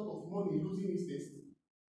ever thought of money losing its taste?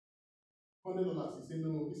 $100, you say,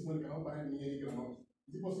 no, this money cannot buy me any groundnut.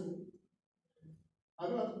 Is it possible? Have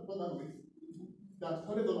you ever thought that way? That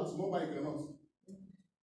 $100 won't buy groundnut?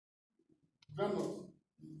 Groundnut.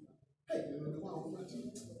 Hey, wow,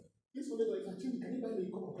 this $100 can change. Can you buy me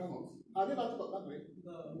a cup of groundnut? Have you ever thought that way?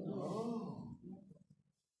 No.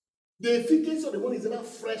 The efficacy of the money is ever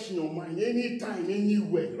fresh in your mind, anytime,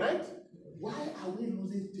 anywhere, right? Why are we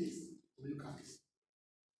losing taste for the Eucharist?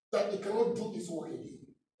 That it cannot do its work again.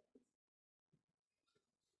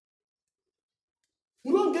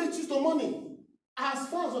 We don't get used to money. As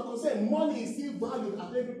far as we're concerned, money is still valued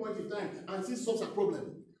at every point in time and still solves a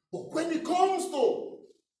problem. But when it comes to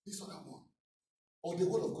this other one, or the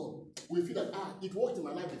word of God, we feel that, it worked in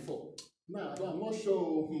my life before. Now, I'm not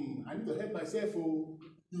sure, I need to help myself.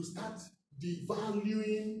 You start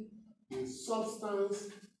devaluing the substance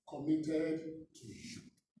committed to you.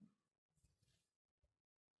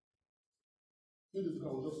 Few days ago,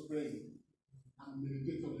 I was just praying and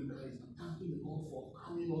meditating on the Christ and thanking God for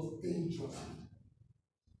calming us dangerously.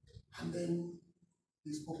 And then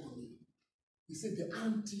he spoke to me. He said the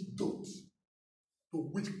antidote to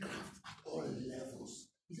witchcraft at all levels.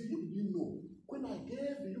 He said, you didn't know. When I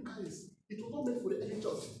gave the Eucharist, it was not meant for the early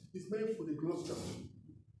church. It's meant for the glorious church.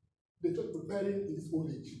 The church preparing in this old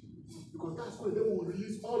age. Because that's when they will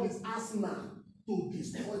release all this arsenal to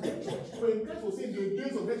destroy the church. When Christ was saying the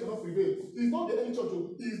days of grace shall not prevail, it's not the early church,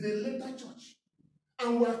 it's the later church.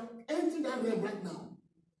 And we're entering that realm right now.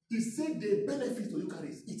 He said the benefit of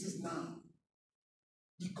Eucharist, it is now.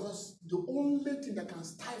 Because the only thing that can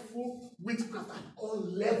stifle witchcraft at all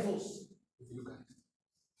levels is the Eucharist.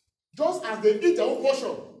 Just as they eat their own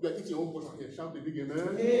portion, you are eating your own portion here. Shout the big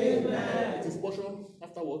amen. Amen. It is portion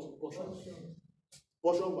after what? Portion.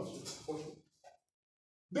 Portion versus portion.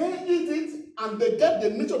 They eat it and they get the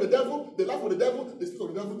nature of the devil, the life of the devil, the spirit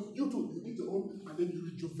of the devil. You too, you eat your own and then you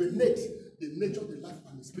rejuvenate the nature, the life,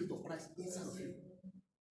 and the spirit of Christ inside of you.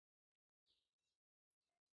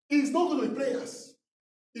 It is not going to be prayers.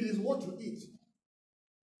 It is what you eat.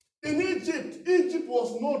 In Egypt, Egypt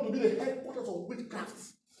was known to be the headquarters of witchcraft.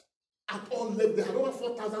 At all levels, they had over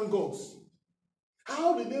 4,000 gods.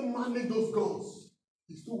 How did they manage those gods?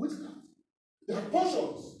 It's through witchcraft. They had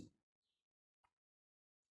portions.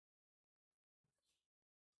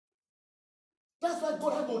 That's why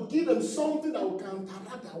God had to give them something that will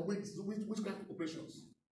counteract their witchcraft operations.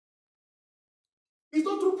 It's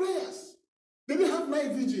not through prayers. They didn't have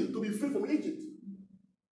night vigil to be free from Egypt.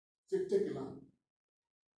 Say, take a lamb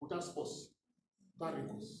without spots, without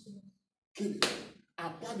wrinkles, kill it,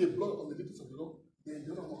 apply the blood on the lips of the Lord, then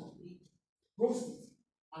the other one, roast it,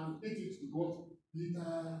 and eat it with what? Bitter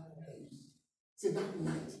herbs. Say that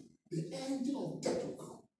night, the angel of death will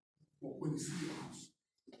come. But when you see the house,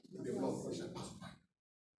 the blood shall pass by.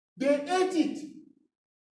 They ate it.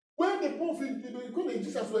 When the prophet, when the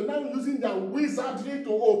Egyptians were now using their wizardry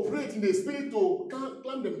to operate in the spirit to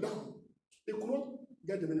clamp them down, they could not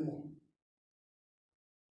get them anymore.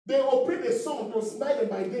 They operate the sun to smite them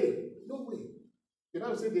by day. No way. The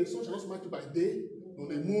Bible says the sun shall not smite you by day, nor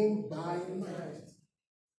the moon by night.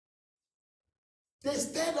 They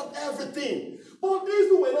stirred up everything. But these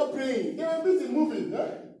two were not praying. They were busy moving.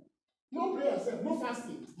 No prayer, no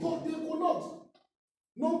fasting. But they could not.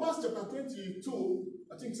 Numbers chapter 22,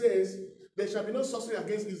 I think says, there shall be no sorcery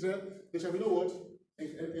against Israel. There shall be no what?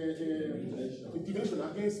 Divination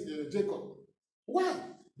against Jacob. Why?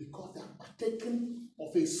 Because they are partaking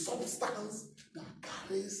of a substance that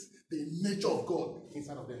carries the nature of God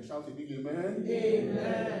inside of them. Shout a big amen.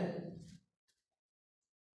 Amen.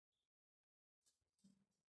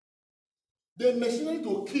 The machinery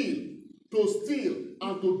to kill, to steal,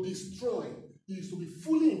 and to destroy is to be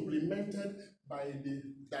fully implemented by the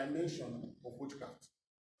dimension of witchcraft.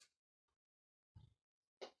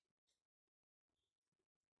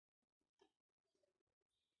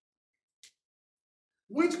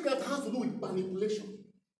 Witchcraft has to do with manipulation.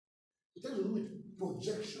 It has to do with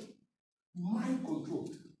projection, mind control.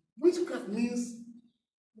 Witchcraft means,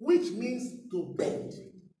 witch means to bend.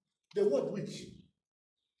 The word witch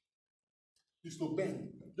is to bend.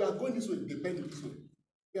 You are going this way, they bend you this way.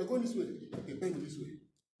 You are going this way, they bend you this way.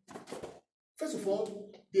 First of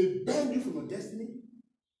all, they bend you from your destiny.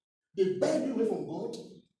 They bend you away from God.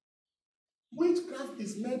 Witchcraft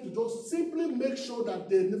is meant to just simply make sure that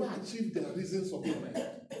they never achieve their reasons of being right.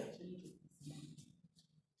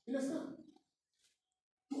 You understand?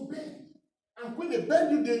 To bend. And when they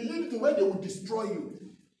bend you, they lead you to where they will destroy you.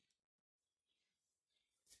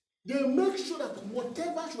 They make sure that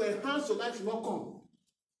whatever should enhance your life should not come.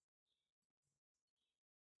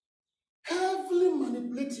 Heavily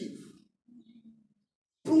manipulative.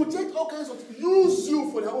 Project all kinds of, use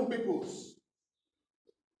you for their own purpose.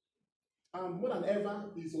 And more than ever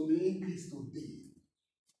is on the increase today.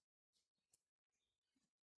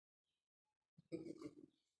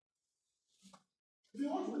 If you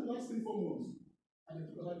watch the last 3-4 months, and they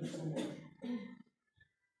talk about it so much,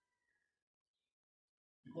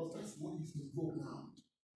 because that's what is involved now.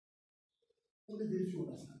 Only very few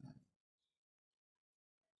understand that.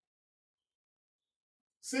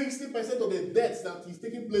 60% of the deaths that is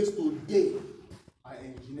taking place today are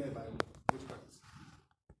engineered by witchcraft.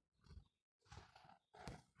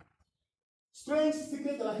 Strange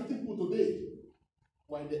secrets that are hitting people today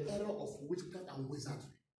were in the era of witchcraft and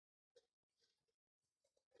wizardry.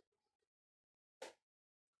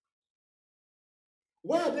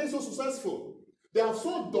 Why are they so successful? They have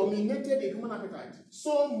so dominated the human appetite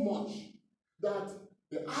so much that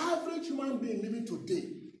the average human being living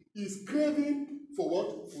today is craving for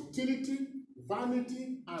what? Futility,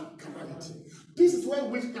 vanity, and carnality. This is where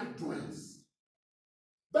witchcraft dwells.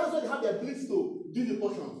 That's why they have the ability to give you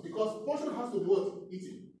portions, because portion has to be what?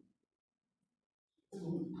 Eating.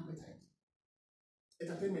 Appetite.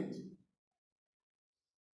 Entertainment.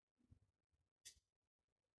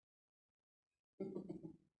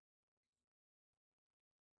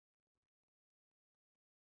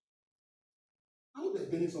 I hope they're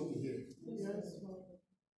getting something here. Yes.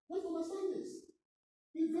 Let's understand this.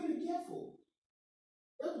 Be very careful.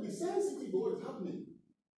 You have to be sensitive to what is happening.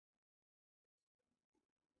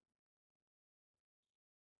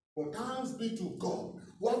 But thanks be to God,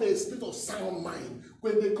 we have a spirit of sound mind.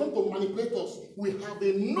 When they come to manipulate us, we have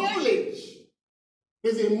a knowledge.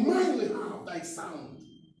 There's a mind we have that is sound,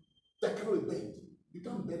 that cannot be bent. You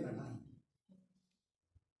can't bend my mind.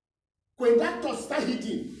 When that thought starts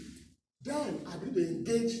hitting, then I begin to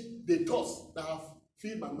engage the thoughts that have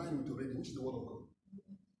filled my mind with already, which is the word of God.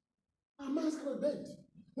 Our minds cannot bend.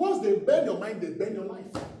 Once they bend your mind, they bend your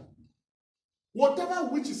life. Whatever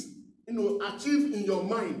which is achieved in your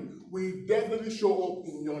mind will definitely show up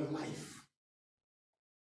in your life.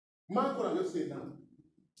 Mark what I just said now.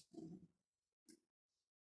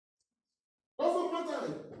 Doesn't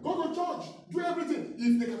matter. Go to church. Do everything.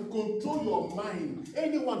 If they can control your mind,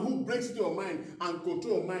 anyone who breaks into your mind and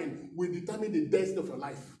control your mind will determine the destiny of your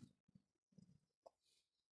life.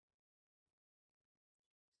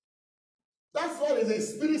 That's why there's a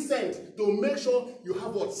spirit sent to make sure you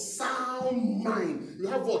have what? Sound mind. You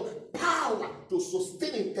have what? Power to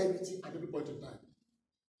sustain integrity at every point in time.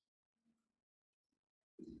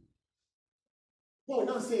 Paul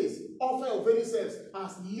now says, offer your very selves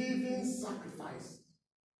as living sacrifice.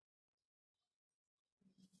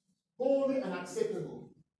 Holy and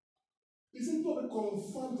acceptable. It's not to be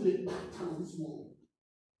conformed to the pattern of this world.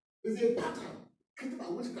 There's a pattern created by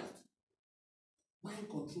witchcraft. Mind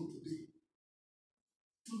control today.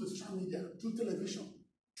 Through the social media, through television,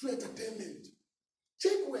 through entertainment.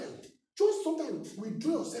 Check well. Just sometimes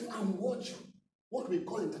withdraw yourself and watch what we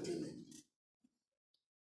call entertainment.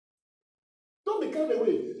 Don't be carried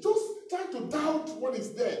away. Just try to doubt what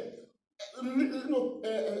is there. How do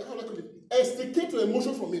I call it? Extricate your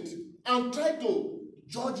emotion from it and try to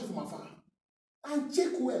judge it from afar. And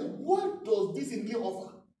check well, what does this really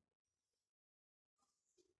offer?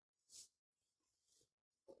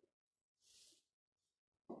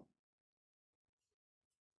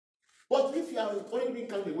 But if you are already being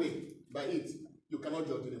carried away by it, you cannot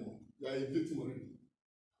judge anymore. You are a victim already.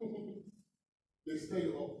 they stir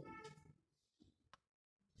you up.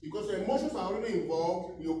 Because your emotions are already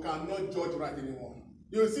involved, you cannot judge right anymore.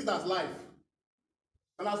 You will see it as life.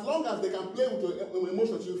 And as long as they can play with your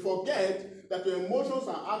emotions, you forget that your emotions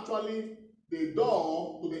are actually the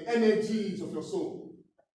door to the energies of your soul.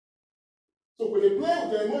 So when they play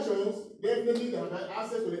with your emotions, definitely they have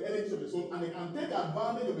access to the energies of the soul, and they can take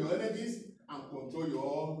advantage of your energies and control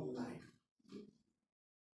your life.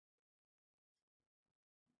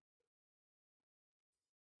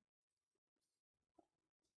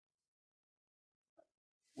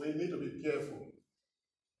 We need to be careful.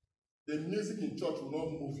 The music in church will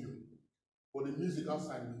not move you, but the music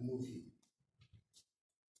outside will move you.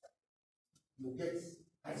 You get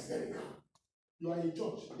hysterical. You are in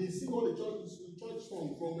church. They sing all the church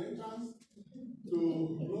songs from entrance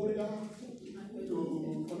to Florida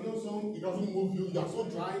to communion song. It doesn't move you. You are so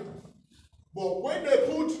dry. But when they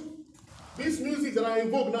put these music that are in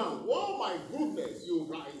vogue now, oh my goodness, you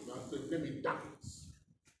rise and say, let me dance.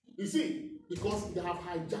 You see, because they have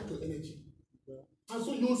hijacked your energy. And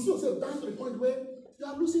so you'll see yourself dance to the point where you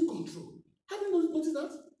are losing control. Have you noticed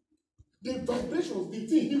that? The vibrations, the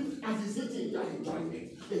thing, as it's hitting, you are enjoying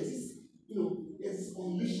it. There's this, there's this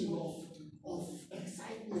unleashing of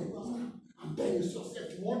excitement. And then you see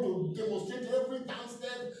yourself, you want to demonstrate every dance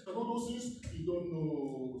step and all those things. You don't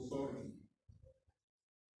know, sorry.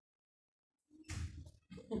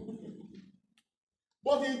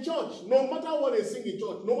 But in church, no matter what they sing in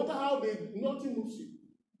church, no matter how nothing moves you.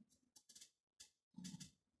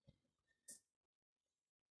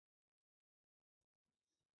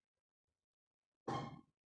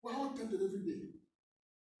 We're all tempted every day.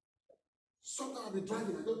 Sometimes I'll be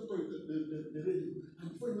driving, I don't put on the radio,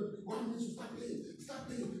 and before you know, 1 minute to start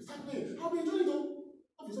playing. I'll be enjoying it.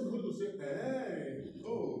 I'll be going to say, hey,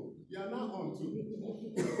 oh, you are now on too.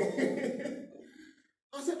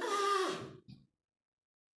 I said, I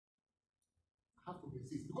have to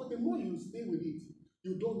resist. Because the more you stay with it,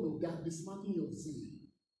 you don't know that dismantling your zeal.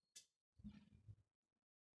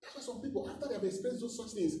 That's why some people, after they have experienced those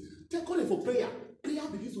such things, they're calling for prayer. Prayer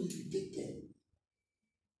begins to irritate them.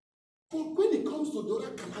 But when it comes to the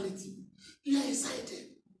other carnality, you are excited.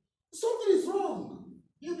 Something is wrong.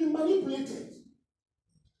 You've been manipulated.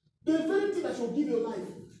 The very thing that should give your life,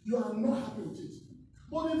 you are not happy with it.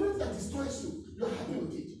 But the very thing that destroys you, you are happy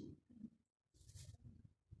with it.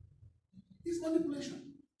 It's manipulation.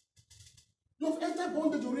 You have entered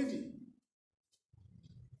bondage already.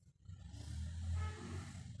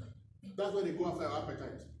 That's why they go after our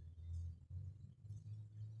appetite.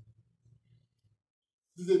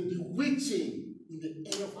 There's a bewitching in the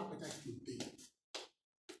area of appetite today.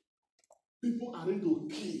 People are ready to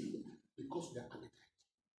kill because of their appetite,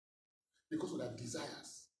 because of their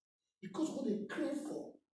desires, because of what they crave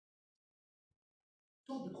for.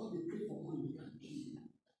 Just because they crave for money, they can kill.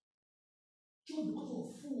 Just because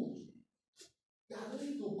of food, they are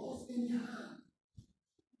ready to cause any harm.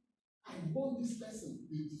 I want this person,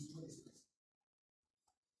 they destroy this person.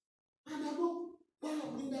 And I know,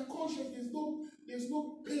 wow, in their conscience, there's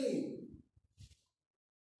no pain.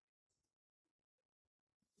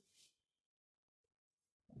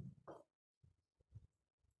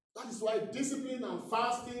 That is why discipline and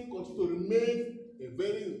fasting continue to remain a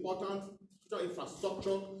very important spiritual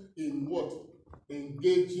infrastructure in what?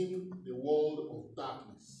 Engaging the world of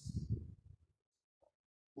darkness.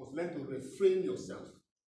 You must learn to refrain yourself.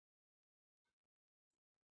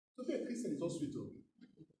 To be a Christian is not sweet.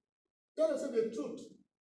 Tell yourself the truth.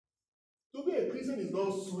 To be a Christian is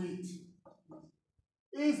not sweet.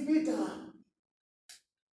 It's bitter.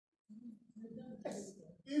 Yes,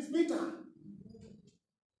 it's bitter.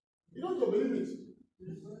 You don't believe it.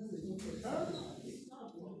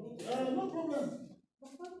 No problem.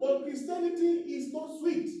 But Christianity is not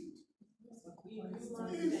sweet.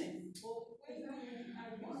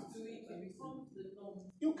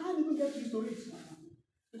 You can't even get used to it.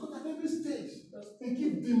 Because at every stage, they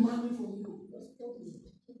keep demanding from you.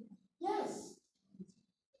 Yes.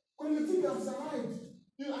 When you think you have survived,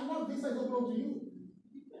 you are not this is not belong to you.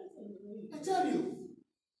 I tell you,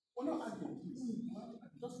 we're not arguing, please.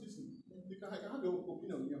 Just listen. I can have your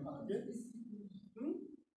opinion in your heart, okay?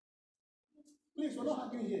 Please, we're not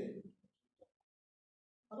arguing here.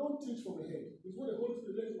 I don't teach from the head. It's what the Holy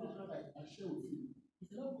Spirit lays in my heart I share with you. If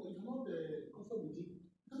you cannot comfort with it,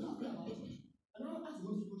 you cannot pray about it. And I'll ask the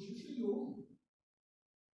Holy Spirit, you share your own.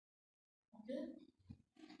 Okay?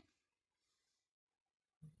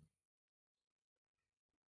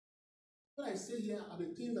 What I say here are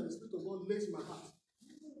the things that the Spirit of God lays in my heart.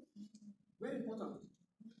 Very important.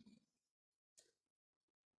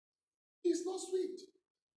 It's not sweet.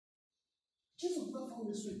 Jesus never found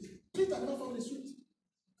it sweet. Peter I never found it sweet.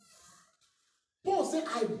 Paul said,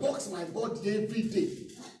 I box my body every day.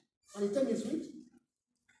 And he tell me it's sweet.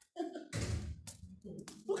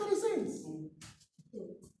 Look at the saints.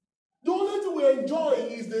 The only thing we enjoy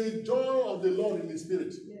is the joy of the Lord in the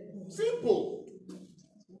Spirit. Simple.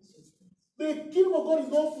 The kingdom of God is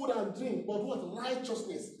not food and drink, but what?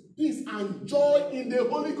 Righteousness, peace, and joy in the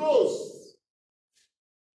Holy Ghost.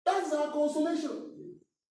 That's our consolation.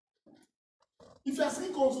 If you are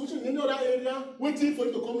seeking consolation in any other area, waiting for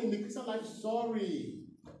you to come in the Christian life, sorry.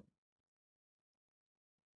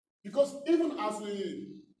 Because even as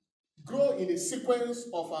we grow in a sequence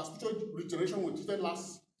of our spiritual regeneration we did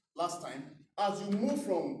last time, as you move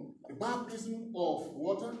from the baptism of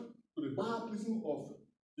water to the baptism of,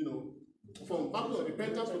 from baptism of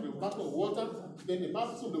repentance to the baptism of water, then the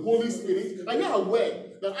baptism of the Holy Spirit, and you are aware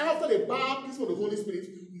that after the baptism of the Holy Spirit,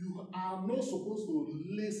 you are not supposed to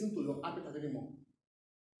listen to your appetite anymore.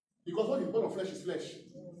 Because what is born of flesh is flesh.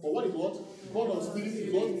 But what is what? Born of spirit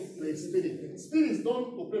is what? The spirit. Spirits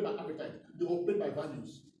don't operate by appetite. They operate by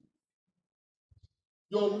values.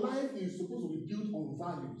 Your life is supposed to be built on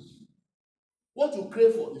values. What you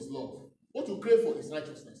crave for is love. What you crave for is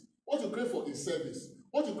righteousness. What you crave for is service.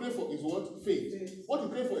 What you crave for is what? Faith. What you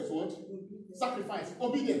crave for is what? Sacrifice.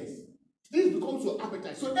 Obedience. This becomes your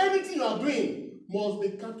appetite. So everything you are doing must be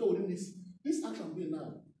captured within this. This action I'm doing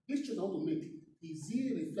now, this choice I want to make, is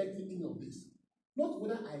it reflecting any of this? Not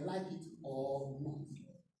whether I like it or not.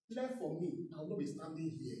 Left for me, I will not be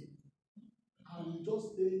standing here. I will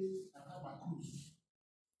just stay and have my cruise.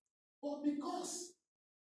 But because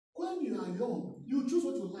when you are young, you choose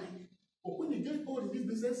what you like. But when you get old in this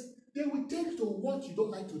business, they will take to what you don't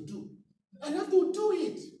like to do. And you have to do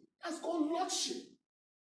it. That's called lordship.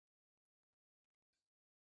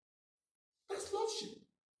 That's lordship.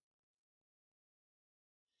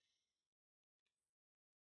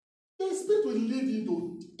 The Spirit will lead you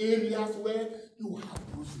to areas where you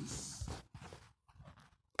have bruises.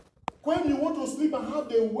 When you want to sleep and have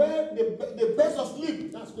the best of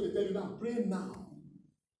sleep, that's what they tell you now. Pray now.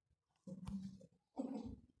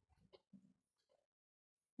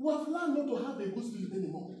 You have learned not to have a good sleep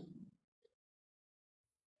anymore.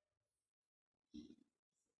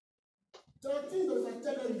 There are things that if I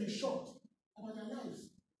tell them, you'll be shocked about their lives.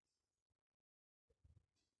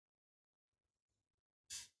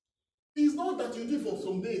 It's not that you do it for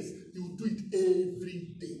some days, you do it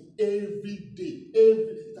every day.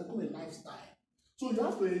 It's become a lifestyle. So you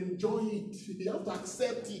have to enjoy it, you have to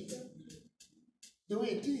accept it the way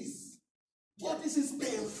it is. But this is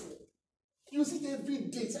painful. You see it every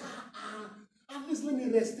day. At least let me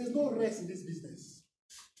rest. There's no rest in this business.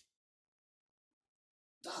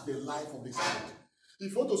 That's the life of the Spirit.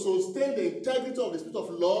 If you want to sustain the integrity of the spirit of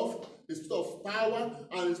love, the spirit of power,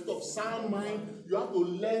 and the spirit of sound mind, you have to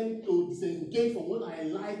learn to disengage from what I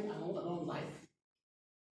like and what I don't like.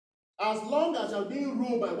 As long as you're being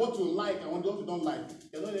ruled by what you like and what you don't like,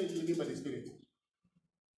 you're not living by the Spirit.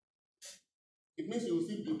 It means you will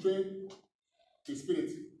still betray the Spirit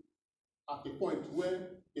at the point where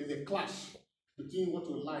there's a clash between what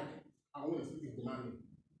you like and what the Spirit is demanding.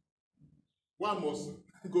 One must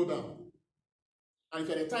go down. And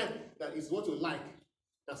if at a time that is what you like,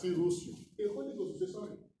 that still rules you, the Holy Ghost will say,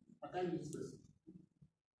 sorry, I can't use this person.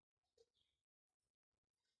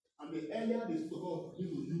 And the earlier the Spirit of God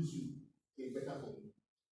will use you, the better for you.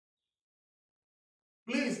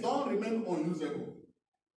 Please don't remain unusable.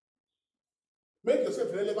 Make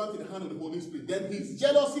yourself relevant in the hand of the Holy Spirit. Then his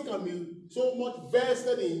jealousy can be so much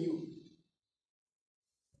vested in you.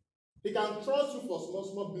 He can trust you for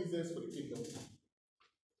small business for the kingdom.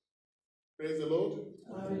 Praise the Lord.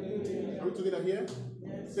 Hallelujah. Are we together here?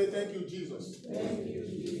 Yes. Say thank you, Jesus. Thank you,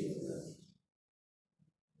 Jesus.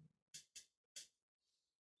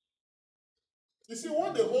 You see,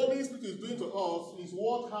 what the Holy Spirit is doing to us is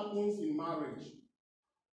what happens in marriage.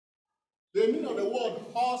 The meaning of the word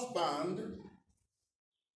husband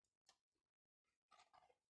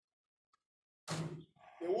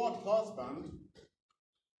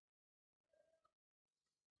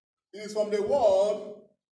is from the word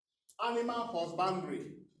animal husbandry.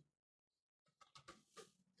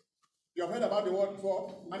 You have heard about the word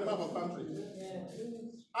before? Animal husbandry. Yes.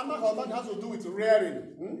 Animal husbandry has to do with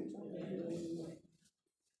rearing.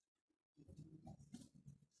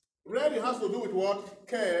 Rearing has to do with what?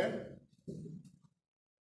 Care.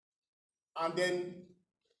 And then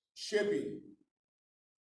shaping.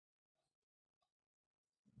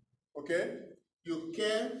 Okay? You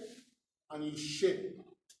care and you shape.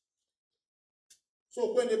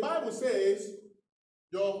 So when the Bible says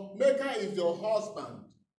your maker is your husband,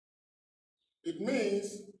 it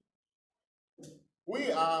means we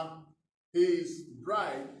are his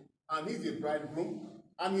bride, and he's the bridegroom,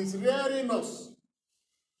 and he's rearing us.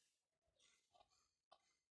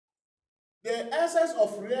 The essence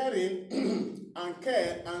of rearing and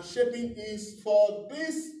care and shaping is for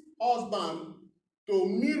this husband to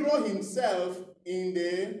mirror himself in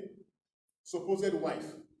the supposed wife.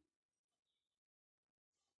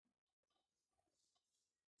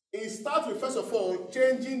 It starts with, first of all,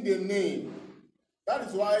 changing the name. That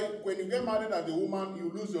is why when you get married as a woman,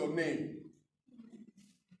 you lose your name.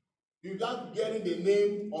 You start getting the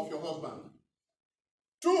name of your husband.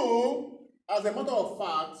 Two, as a matter of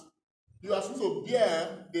fact, you are supposed to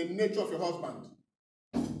bear the nature of your husband.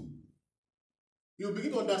 You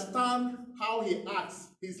begin to understand how he acts,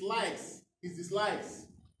 his likes, his dislikes.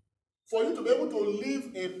 For you to be able to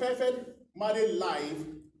live a perfect married life,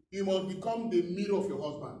 you must become the mirror of your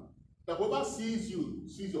husband. That whoever sees you,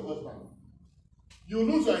 sees your husband. You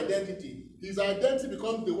lose your identity. His identity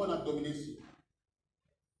becomes the one that dominates you.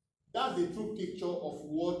 That's the true picture of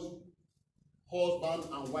what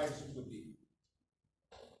husband and wife should be.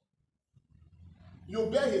 You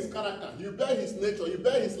bear his character, you bear his nature, you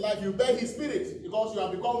bear his life, you bear his spirit, because you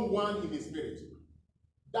have become one in the spirit.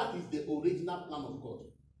 That is the original plan of God.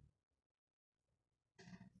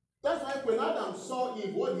 That's why when Adam saw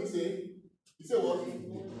Eve, what did he say? He said what?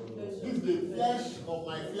 This is the flesh of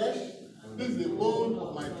my flesh, this is the bone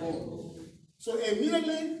of my bone. So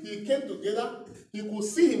immediately he came together, he could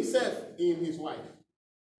see himself in his wife.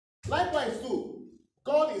 Likewise too,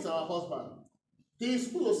 God is our husband. He is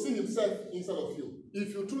supposed to see himself inside of you.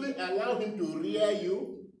 If you truly allow him to rear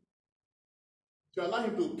you, if you allow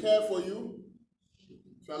him to care for you,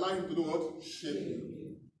 if you allow him to do what? Shape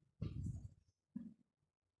you.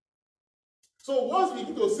 So once he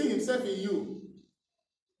begins to see himself in you,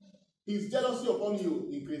 his jealousy upon you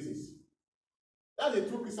increases. That's a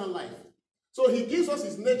true Christian life. So he gives us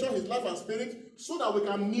his nature, his life and spirit, so that we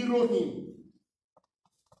can mirror him.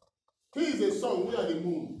 He is the sun, we are the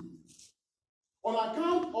moon. On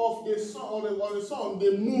account of the sun,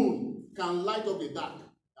 the moon can light up the dark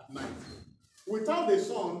at night. Without the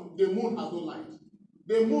sun, the moon has no light.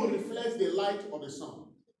 The moon reflects the light of the sun.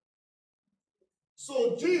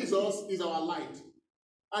 So Jesus is our light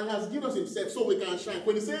and has given us himself so we can shine.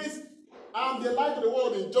 When he says, I am the light of the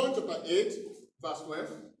world in John chapter 8, verse 12,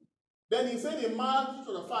 then he said in Mark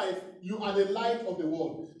chapter 5, you are the light of the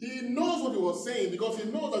world. He knows what he was saying because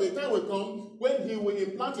he knows that the time will come when he will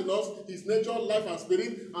implant in us his nature, life, and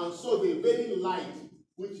spirit, and so the very light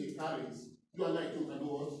which he carries. You are light too, can do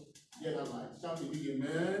what? Get that light. Shout a big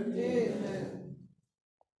amen. Amen.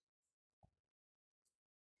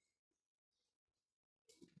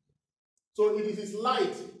 So it is his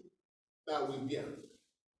light that we bear.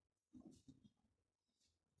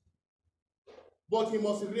 But he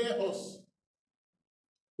must rear us,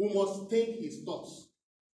 who must think his thoughts,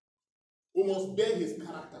 who must bear his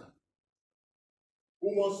character,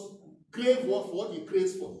 who must crave what he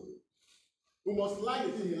craves for, who must like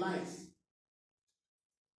the thing he likes.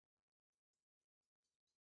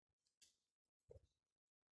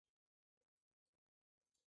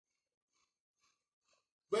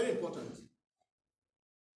 Very important.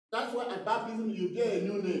 That's why at baptism you get a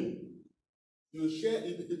new name. You get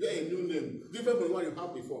a new name, different from what you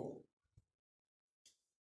had before.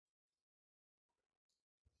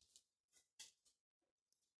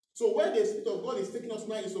 So where the Spirit of God is taking us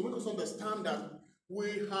now is to make us understand that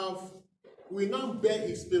we now bear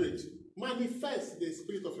his spirit. Manifest the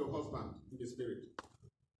spirit of your husband in the spirit.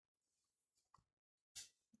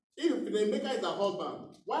 If the maker is a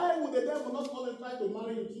husband, why would the devil not only try to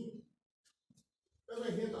marry you too? That's why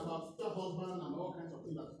I hear about still husband and all kinds of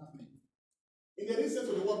things that's happening. In the sense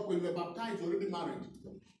of the word, when you were baptized, you're already married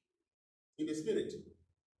in the spirit.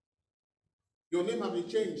 Your name has been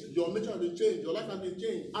changed, your nature has been changed, your life has been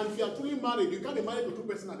changed. And if you are truly married, you can't be married to two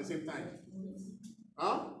persons at the same time.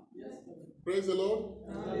 Huh? Yes. Praise the Lord.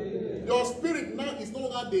 Amen. Your spirit now is no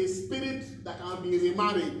longer the spirit that can be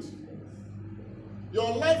remarried.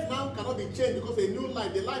 Your life now cannot be changed because a new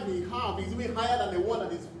life, the life you have, is even higher than the one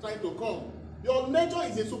that is trying to come. Your nature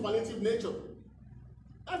is a superlative nature.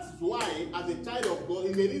 That's why, as a child of God,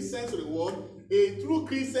 in any sense of the word, a true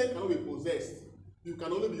Christian cannot be possessed. You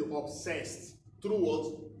can only be obsessed through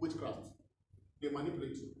what? Witchcraft. They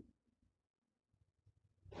manipulate you.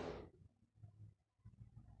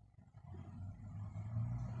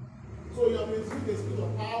 So you have received the spirit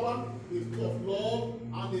of power, the spirit of love,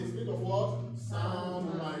 and the spirit of what?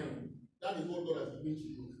 Sound mind. That is what God has given to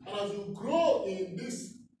you. And as you grow in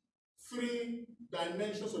these three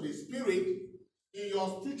dimensions of the spirit, in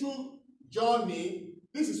your spiritual journey,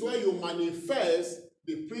 this is where you manifest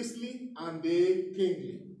the priestly and the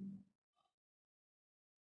kingly.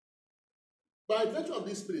 By virtue of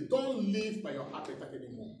this spirit, don't live by your appetite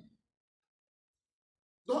anymore.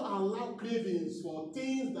 Don't allow cravings for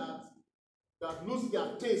things that lose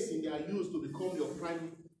their taste in their use to become your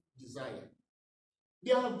prime desire.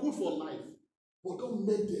 They are good for life, but don't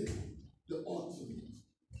make them the ultimate.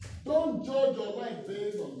 Don't judge your life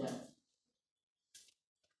based on that.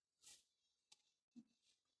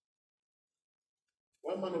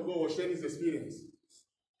 One man of God was sharing his experience.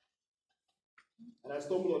 And I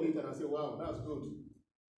stumbled on it and I said, wow, that's good.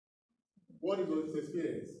 What is his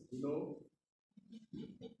experience? You know,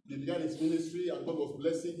 he began his ministry and God was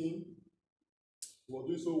blessing him. He was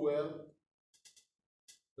doing so well.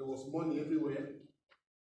 There was money everywhere.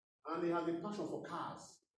 And he had a passion for cars.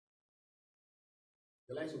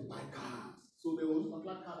 He likes to buy cars. So there was a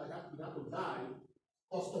particular car that he had to buy,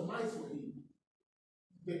 customized for him.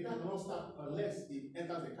 The car cannot start unless he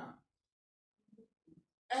enters the car.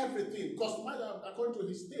 Everything customized according to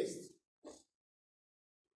his taste.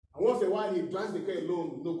 And once in a while, he drives the car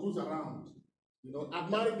alone, cruise around,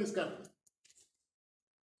 admiring this car.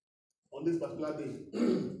 On this particular day,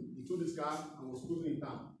 he took this car and was cruising in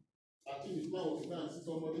town. I think his plan was to go and see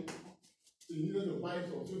somebody. So he needed to buy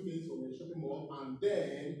some few things from the shopping mall, and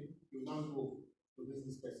then he would now go to visit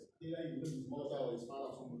this person. Either he knows his mother or his father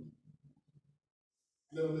or somebody.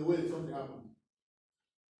 Then on the way, something happened.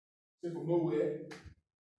 So from nowhere,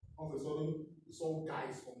 all of a sudden, he saw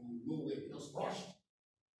guys from nowhere just rushed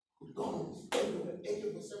with guns everywhere,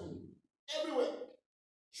 AK-47, everywhere,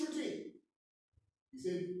 shooting. He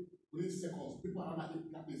said, within seconds, people around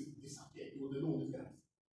that place disappeared. He was alone with these guys.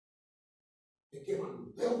 They came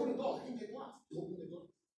and they opened the door, hit the glass. They opened the door.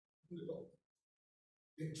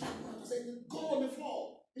 They dragged him out and said, go on the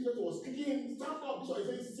floor. This person was kicking, stand up. This one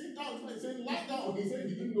he said, sit down. This one he said, lie down. He said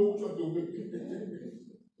he didn't know which one to obey.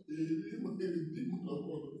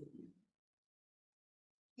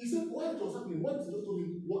 He said, why it was happening? What did he just told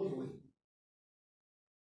him, walk away?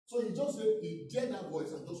 So he just said, he heard that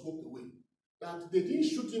voice and just walked away. That they didn't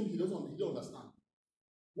shoot him, he didn't understand.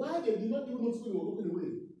 Why they did not even notice when he was walking away,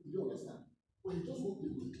 he didn't understand. But he just walked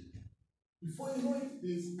away. Before you know it,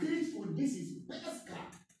 the spirit would miss his best car.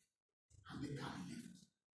 And the car left.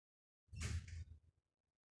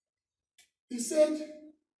 He said,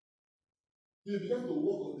 he began to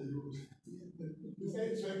walk on the road. He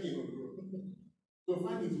said, trekking on the road to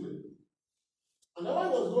find his way. And the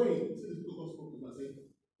one was going, he said, the people spoke to him and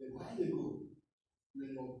said, why they go? You're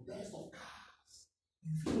in your best of cars.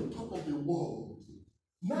 You're on top of the world.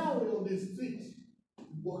 Now we're on the street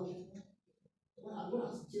walking. What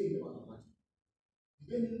has changed about our life?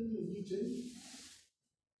 Did anything really change?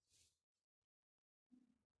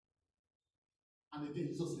 And again,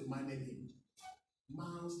 Jesus reminded him,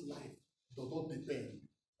 man's life does not depend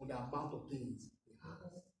on the amount of things he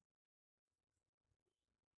has.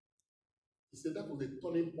 He said that was a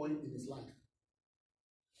turning point in his life.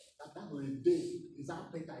 That was a day his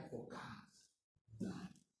appetite for cars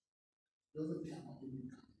died. He doesn't care about any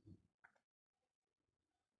car.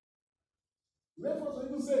 Therefore,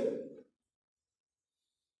 even say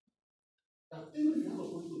that even if you have a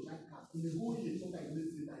point to drive cars, in the whole year, sometimes you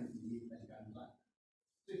need 3 times a year that you can drive.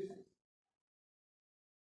 3 times.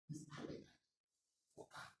 His appetite for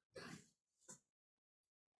car died.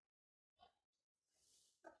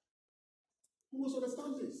 You must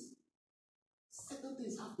understand this. Certain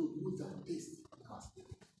things have to lose their taste in our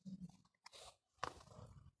spirit.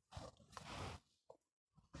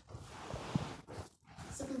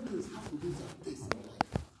 Certain things have to lose their taste in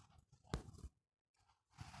life.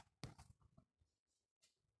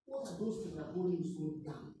 What are those things that are holding you so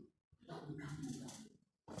down that you can't move down?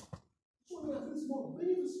 So there are things small,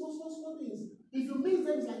 very small things. If you miss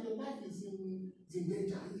them, it's like your life is in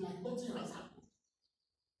danger. It's like nothing has happened.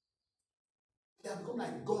 They have become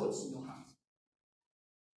like gods in your heart.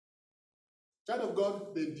 Child of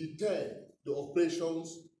God, they deter the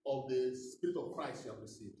operations of the Spirit of Christ you have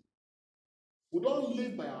received. We don't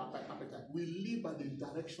live by our appetite. We live by the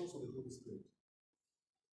directions of the Holy Spirit.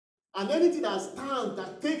 And anything that stands,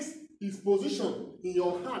 that takes his position in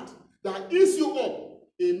your heart, that eats you up,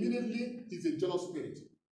 immediately is a jealous spirit.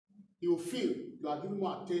 You will feel you are giving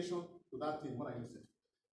more attention to that thing more than you said.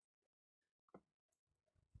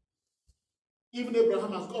 Even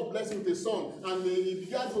Abraham, as God blessed him with a son, and he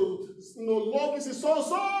began to love his son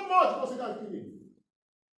so much because he can't kill him.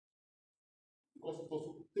 Because it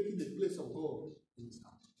was taking the place of God in his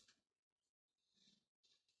heart.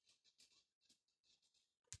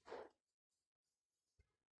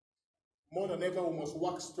 More than ever, we must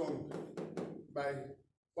wax strong by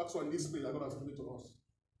wax on this spirit that God has given to us.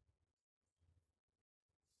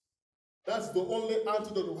 That's the only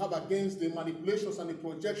antidote we have against the manipulations and the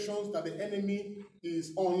projections that the enemy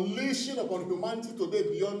is unleashing upon humanity today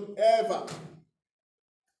beyond ever.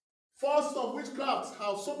 Forces of witchcraft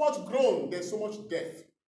have so much grown, there's so much death.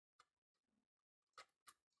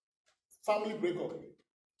 Family breakup.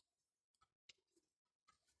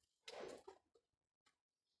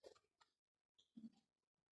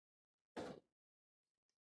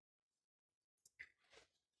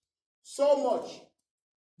 So much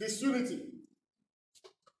disunity.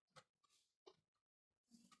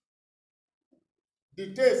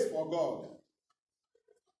 The taste for God.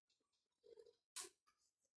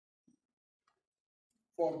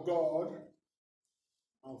 For God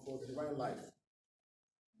and for divine life.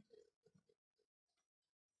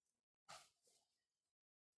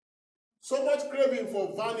 So much craving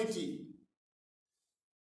for vanity.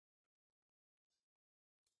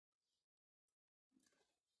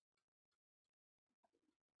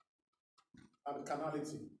 And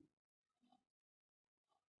carnality.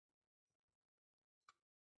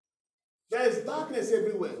 There is darkness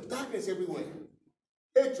everywhere. Darkness everywhere.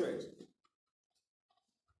 Hatred.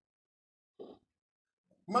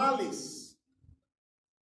 Malice.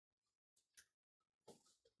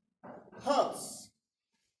 Hurts.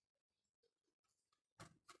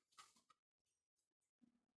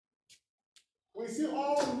 We see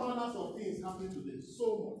all manners of things happening today.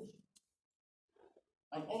 So much.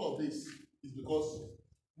 And all of this is because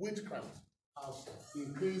witchcraft has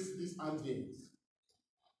increased this ambience.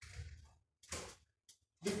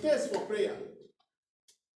 The taste for prayer,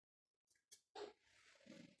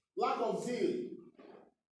 lack of zeal,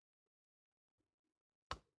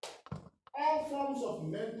 all forms of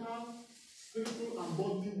mental, spiritual, and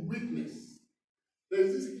bodily weakness. There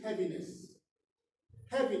is this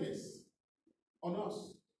heaviness on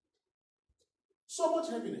us. So much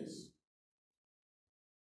heaviness.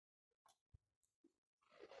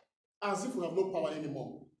 As if we have no power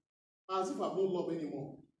anymore. As if we have no love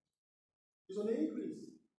anymore. It's on the increase.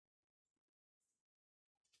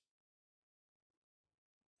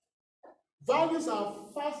 Values are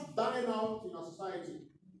fast dying out in our society.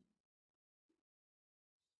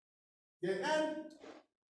 The end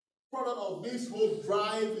product of this whole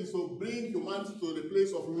drive is to bring humanity to the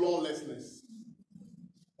place of lawlessness.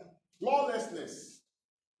 Lawlessness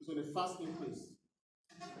is on a fast increase.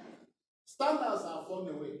 Standards are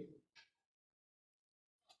falling away.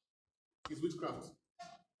 It's witchcraft.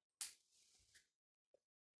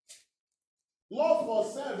 Love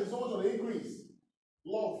for self is always on the increase.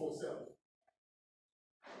 Love for self.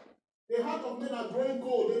 The heart of men are growing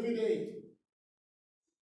cold every day.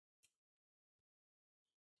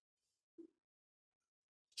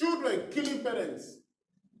 Children killing parents.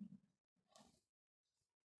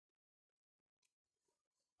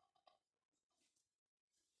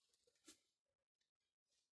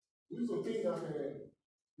 We used to think that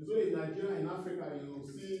so in Nigeria and Africa, you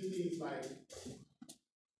see things like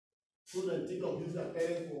children think of using their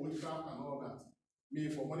parents for witchcraft and all that, maybe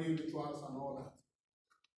for money rituals and all that.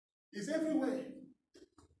 It's everywhere.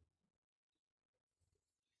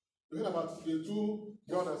 We heard about the two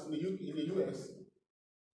brothers in the US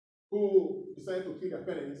who decided to kill their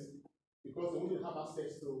parents because they wanted to have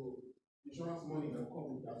access to insurance money that will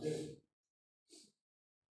come with their death.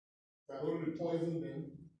 They had already poisoned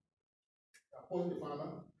them. They had poisoned the father.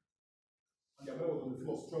 And their mother was on the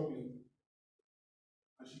floor struggling.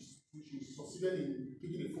 And she succeeded in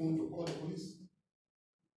picking the phone to call the police.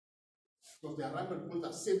 Because they arrived at the police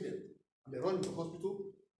that saved them. And they run into the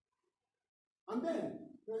hospital. And then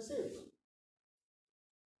they were saved.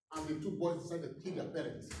 And the two boys decided to kill their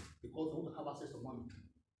parents because they want to have access to money.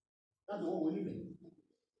 That's the one we're living.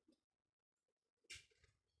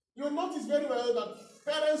 You'll notice very well that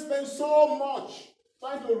parents spend so much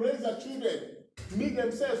trying to raise their children, meet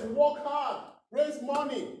themselves, work hard, raise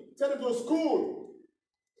money, send them to school.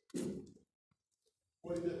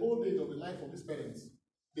 But in the old age of the life of these parents,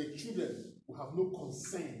 the children will have no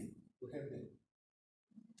concern to help them.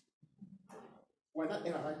 We're in that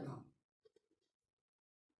era right now.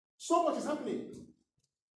 So much is happening.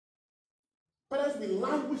 Parents will be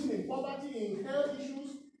languishing in poverty, in health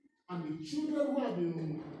issues, and the children who have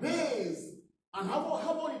been raised and have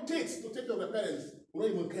all it takes to take care of their parents will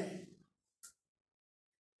not even care.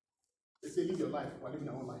 They say, live your life, we're living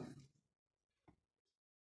our own life.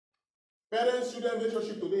 Parents-children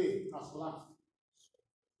relationship today has collapsed.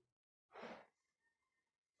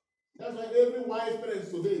 That's why every wise parent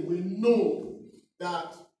today will know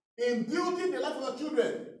that in building the life of your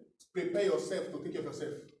children, prepare yourself to take care of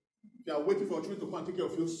yourself. If you are waiting for your children to come and take care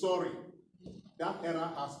of you, sorry. That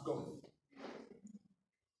era has gone.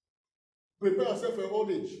 Prepare yourself for your old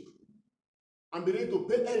age. and be ready to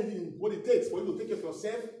pay anything what it takes for you to take care of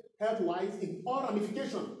yourself, health-wise, in all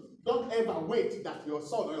ramifications. Don't ever wait that your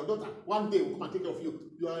son or your daughter one day will come and take care of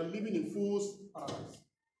you. You are living in fool's paradise.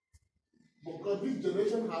 Because this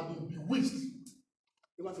generation has been bewitched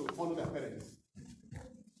never to honor their parents.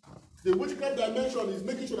 The witchcraft dimension is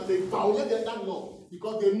making sure that they violate that law,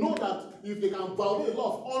 because they know that if they can violate the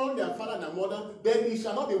law of honoring their father and their mother, then it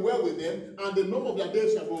shall not be well with them, and the number of their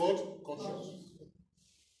days shall go out conscious.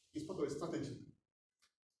 It's part of a strategy.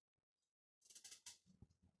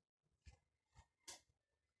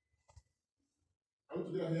 Are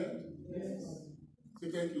we together here? Yes.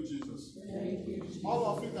 Say thank you, Jesus. Thank you, Jesus.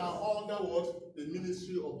 All of it are under what? The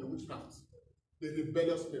ministry of the witchcraft, the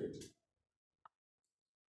rebellious spirit.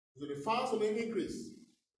 So the fast will increase.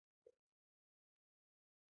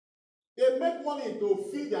 They make money to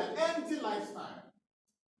feed their empty lifestyle.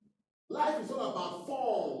 Life is all about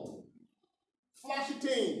form, flashy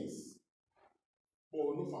things,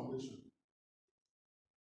 but no foundation.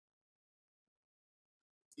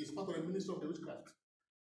 It's part of the ministry of the witchcraft.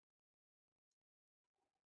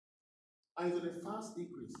 And it's on a fast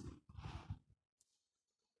increase.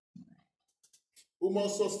 We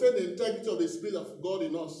must sustain the integrity of the Spirit of God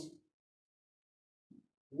in us,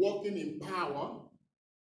 walking in power.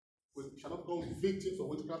 We shall not become victims of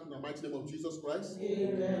witchcraft in the mighty name of Jesus Christ.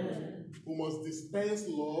 Amen. We must dispense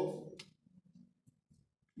love,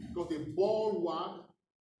 because the bulwark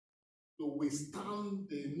to withstand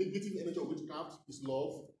the negative energy of witchcraft is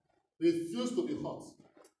love. Refuse to be hurt.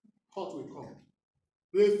 Hurt will come.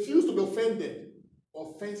 Refuse to be offended.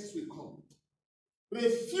 Offenses will come.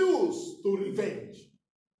 Refuse to revenge,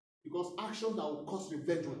 because action that will cause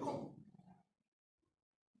revenge will come.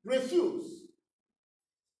 Refuse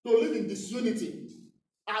to live in disunity.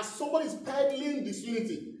 As somebody is peddling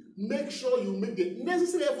disunity, make sure you make the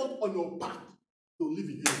necessary effort on your part to live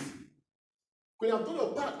in unity. When you have done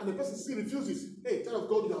your part and the person still refuses, hey, child of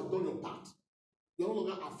God, you have done your part. You no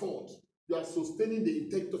longer afford. You are sustaining the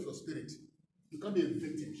integrity of your spirit. You can't be a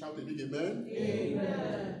victim. Shout a big amen.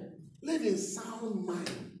 Amen. Live in sound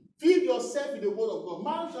mind. Feed yourself with the word of God.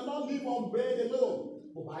 Man shall not live on bread alone,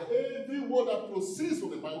 but by every word that proceeds from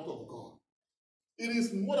the mouth of God. It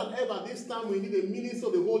is more than ever this time we need a ministry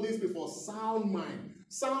of the Holy Spirit for sound mind,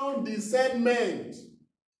 sound discernment.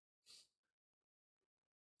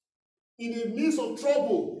 In the midst of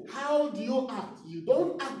trouble, how do you act? You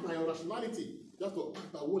don't act by your rationality. You have to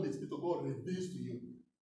act by what the Spirit of God reveals to you.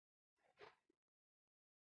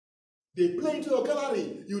 They play into your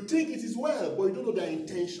gallery. You think it is well, but you don't know their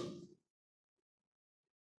intention.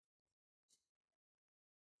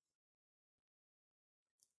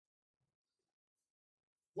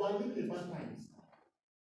 We are living in bad times.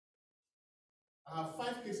 I have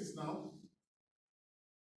 5 cases now.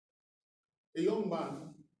 A young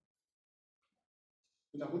man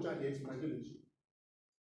in Abuja here, in my village,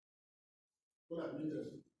 got admitted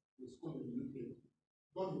to school in the UK.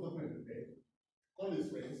 Got the document prepared, called his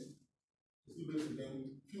friends, to see with them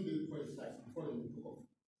a few days before his flight, before they took off.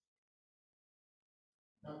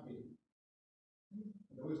 That day,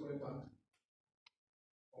 they always went back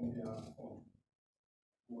on their phone.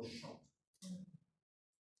 He was shot.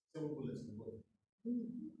 7 bullets in the body.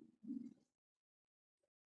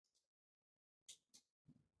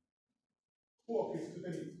 Who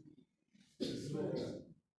orchestrated it?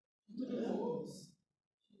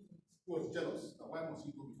 Who was jealous? Now, why must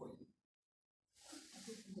he go before you?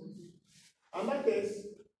 And that case,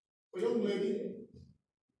 a young lady,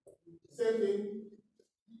 same thing,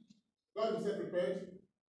 God himself prepared,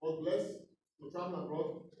 was blessed to travel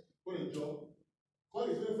abroad, got a job, called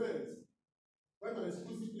his very friends, went to an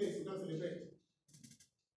exclusive place to dance in the bed.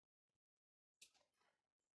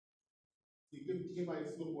 He came by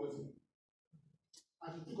a slow poison.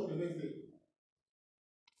 And she took off the next day.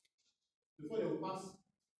 Before they would pass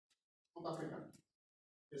North Africa,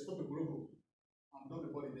 they stopped the Morocco and dumped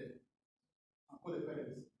the body there. And called the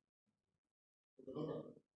parents. The daughter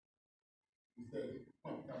is dead.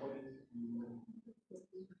 Come, the body is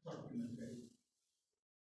dead.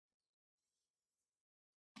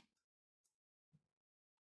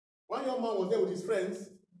 One young man was there with his friends,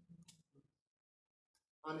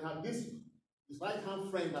 and he had this his right-hand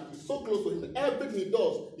friend that is so close to him. Everything he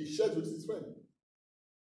does, he shares with his friend.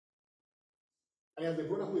 And he has a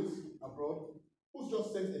brother who is abroad, who's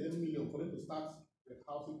just sent 11 million for them to start the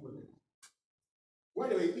housing project. While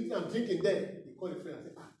they were eating and drinking there, they called a friend and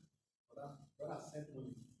said, brother sent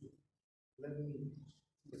money, 11 million,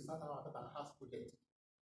 to start our house project.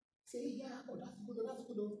 Say, yeah, oh, that's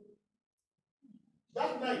good, oh.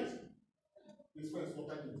 That night, his friends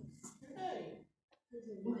slaughtered him. Hey,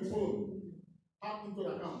 took his phone, hacked into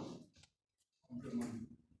the account, Control money.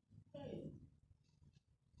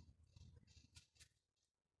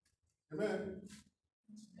 Amen.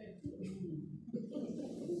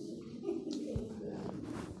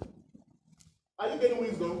 Are you getting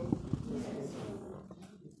wisdom?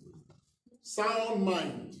 Sound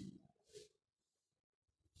mind.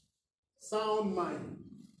 Sound mind.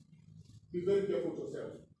 Be very careful with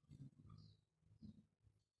yourself.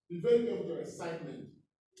 Be very careful with your excitement.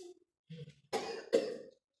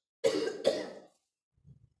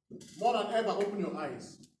 More than ever, open your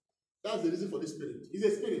eyes. That's the reason for this spirit. He's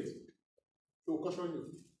a spirit. He will caution you.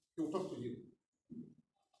 He will talk to you.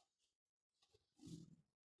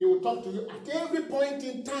 He will talk to you at every point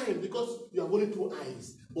in time because you have only 2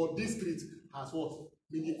 eyes. But this spirit has what?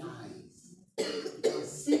 Many eyes. You can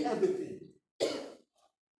see everything.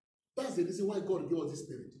 That's the reason why God gave us this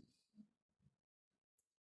spirit.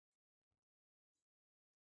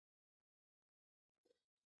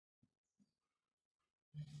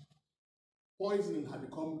 Poisoning has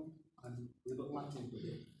become an dogmatic thing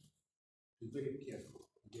today. Be very careful.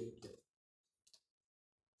 Be very careful.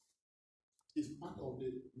 It's part of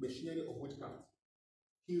the machinery of witchcraft.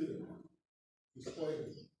 Kill them, destroy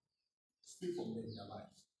them, steal from them in their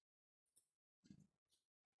lives.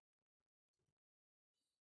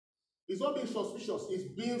 It's not being suspicious,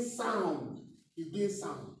 it's being sound. It's being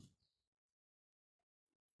sound.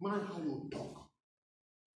 Mind how you talk.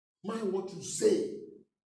 Mind what you say.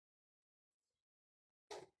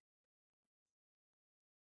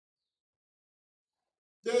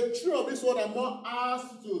 The children of this world are more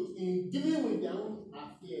astute in dealing with their own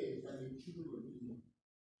affairs than the children of this world.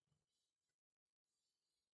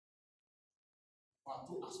 Our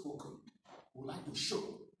two are spoken. We like to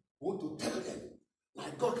show. We want to tell them, my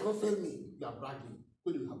God cannot fail me. You are bragging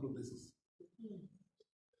when you have no basis.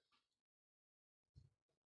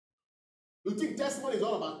 You think testimony is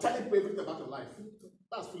all about telling people everything about your life?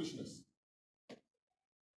 That's foolishness.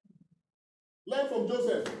 Learn from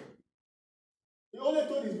Joseph. He only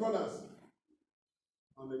told his brothers,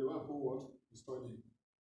 and then the one who what? Destroyed him.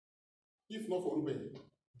 If not for Reuben,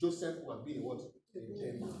 Joseph would have been what? A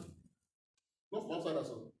dead man. Not from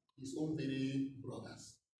outsiders, his own very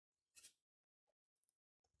brothers.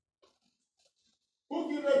 Who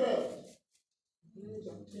killed Rebel?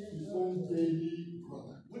 His own very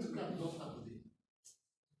brother. Witchcraft does have today.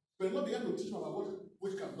 When God began to teach him about what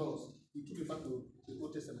witchcraft does, he took it back to the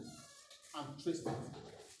Old Testament and traced it.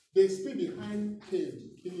 The spirit behind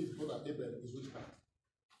Cain killing his brother Abel is witchcraft.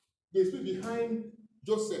 The spirit behind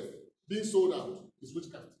Joseph being sold out is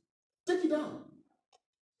witchcraft. Take it down.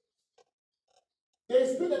 The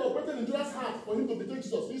spirit that operated in Judas' heart for him to betray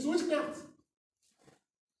Jesus is witchcraft.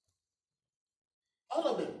 All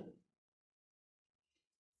of them.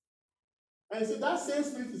 And you see, that same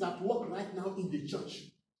spirit is at work right now in the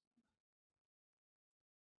church.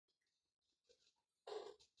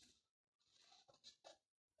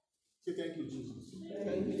 Say thank you, Jesus.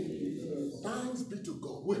 Thank you, Jesus. Thanks be to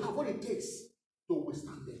God. We have what it takes to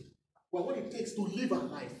withstand them. We have what it takes to live our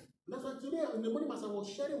life. And that's why today, in the morning, as I was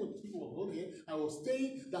sharing with people over here, I was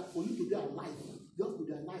saying that for you to be alive, you have to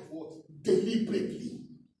be alive what? Deliberately.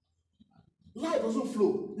 Life doesn't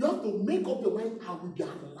flow. You have to make up your mind, I will be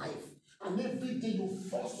alive. And every day you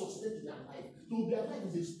force yourself to be alive. To be alive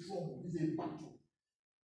is a struggle, is a battle.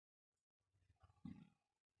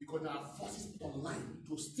 Because there are forces online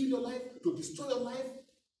to steal your life, to destroy your life,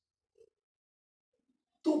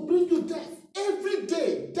 to bring you death. Every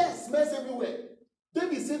day, death smells everywhere.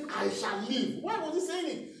 David said, I shall live. Why was he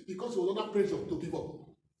saying it? Because he was under pressure to give up.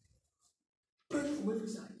 Pressure from every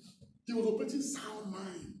side. He was operating sound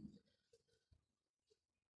mind.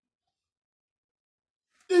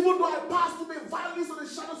 Even though I passed through the valleys of the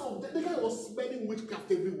shadows of death, the guy was smelling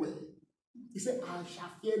witchcraft everywhere. He said, I shall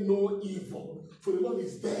fear no evil, for the Lord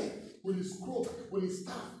is there with his crook, with his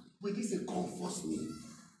staff. With this, he comforts me.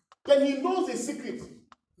 Then he knows a secret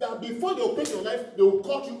that before they open your life, they will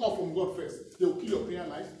cut you off from God first. They will kill your prayer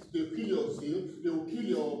life, they will kill your zeal, they will kill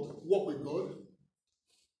your walk with God.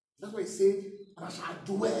 That's why he said, and I shall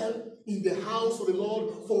dwell in the house of the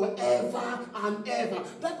Lord forever and ever.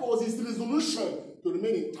 That was his resolution to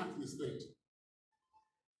remain intact in the spirit.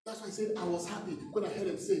 That's why I said I was happy when I heard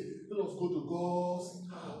him say, let us go to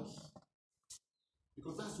God's house.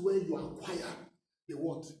 Because that's where you acquire the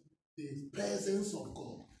what? The presence of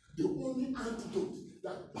God. The only antidote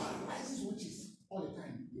that paralyzes witches all the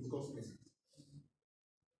time is God's presence.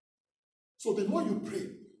 So the more you pray,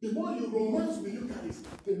 the more you romance with the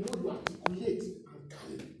Eucharist, the more you articulate and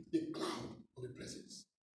carry the cloud of the presence.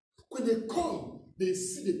 When they come, they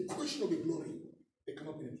see the question of the glory. They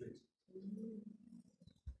cannot penetrate.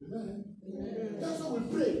 Amen. That's why we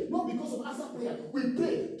pray, not because of answer prayer. We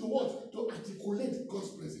pray to what? To articulate God's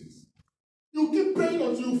presence. You keep praying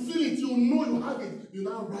until you feel it, you know you have it, you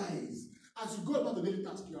now rise. As you go about the daily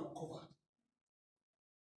task, you are covered.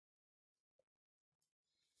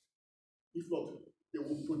 If not, they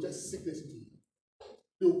will project sickness into you.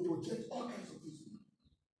 They will project all kinds of things.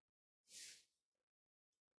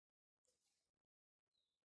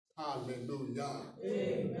 Hallelujah.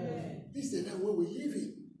 Amen. This is the realm where we live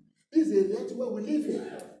in. This is the reality where we live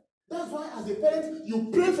in. That's why, as a parent, you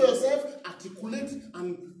pray for yourself, articulate,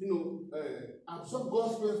 and absorb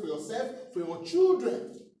God's presence for yourself, for your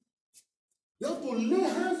children. You have to lay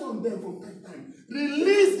hands on them from time to time.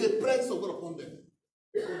 Release the presence of God upon them.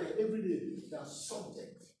 Because every day they are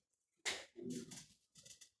subject.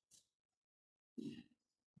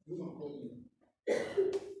 You can call me. A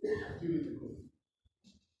few days ago.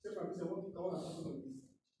 Say, I want to happen on this.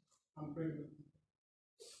 I'm pregnant.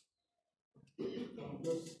 I'm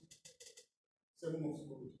just 7 months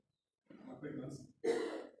old. My pregnancy.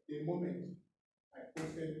 The moment I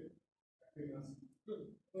posted my pregnancy,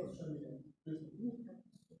 social media, Facebook.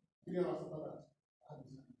 3 hours after that, I had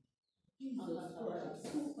this.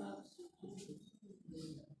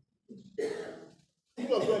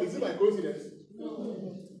 People of God, is it by coincidence?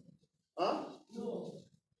 No. Huh? No.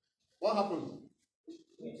 What happened?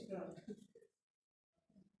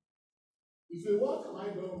 You say, what have I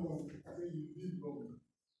done wrong? I say, you did wrong.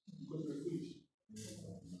 Because you're foolish.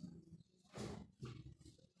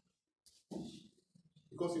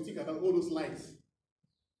 Because you think that all those lights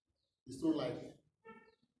is so like,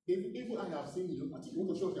 even I have seen you, I think you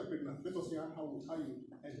want to show us you're pregnant. Let us see how you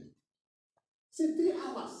end. Say 3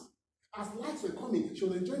 hours. As lights were coming, she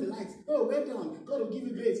was enjoying the lights. Oh, well done. God will give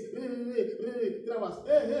you grace. 3 hours.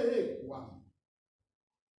 Hey. Wow.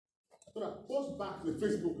 So that post back to the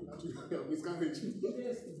Facebook that you have miscarriage.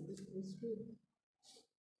 Yes, it's true.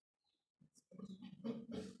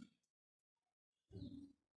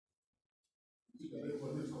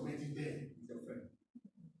 Everybody is commenting there with your friend.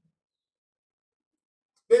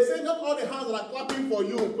 They say not all the hands that are clapping for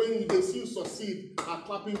you when they see you succeed are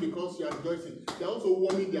clapping because you are rejoicing. They are also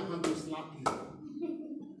warming their hand to slap you.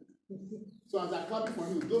 So as they are clapping for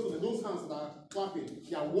you, those hands that are clapping,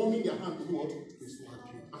 they are warming their hand to do what? To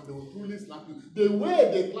slap you. And they will truly slap you. The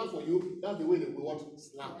way they clap for you, that's the way they will what?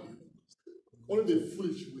 Slap you. Only the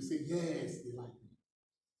foolish will say, yes, they like you.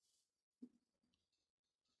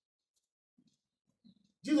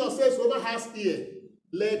 Jesus says, whoever has ear,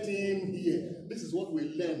 let him hear. This is what we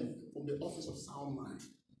learn from the office of sound mind.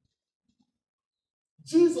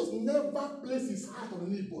 Jesus never placed his heart on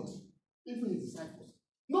anybody, even his disciples.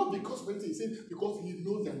 Not because of anything, he said, because he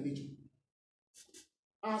knows their nature.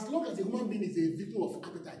 As long as a human being is a victim of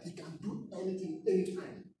appetite, he can do anything,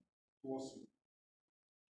 anytime towards you.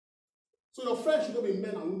 So your friends should not be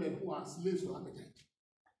men and women who are slaves to appetite.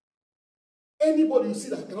 Anybody you see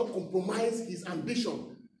that cannot compromise his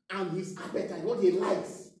ambition and his appetite, what he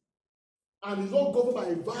likes, and is not governed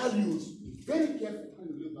by values, be very careful how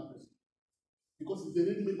you live that person. Because it's a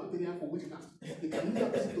ready-made material for witchcraft. They can use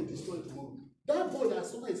that person to destroy it tomorrow. That boy that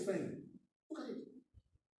saw his friend, look at it.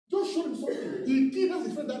 Just show him something. He killed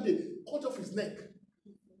his friend that day, cut off his neck,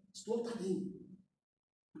 slaughtered him.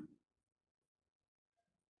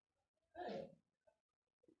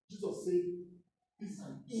 Jesus said, this is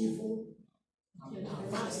an evil and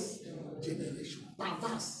perverse generation.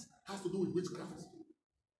 Perverse has to do with witchcraft.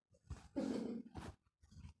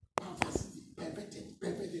 Perversity,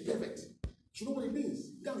 pervert. You know what it means?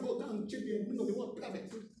 Go and check the meaning of the word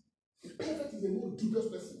pervert. Pervert is a more dubious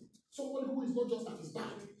person. Someone who is not just at his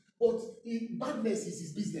bad, but badness is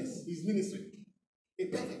his business, his ministry. A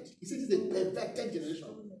pervert. He says it's a perverted generation.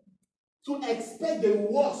 So expect the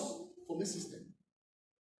worst from this system.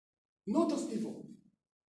 Not just evil.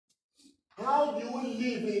 How do you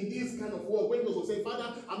live in this kind of world? When God say,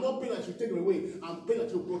 Father, I'm not praying that you take them away. I'm praying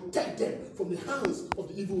that you protect them from the hands of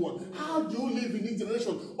the evil one. How do you live in this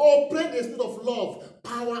generation? Oh, pray the spirit of love,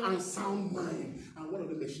 power, and sound mind. And one of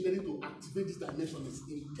the machinery to activate this dimension is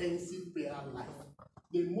intensive prayer life.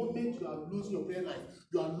 The moment you are losing your prayer life,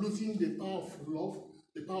 you are losing the power of love,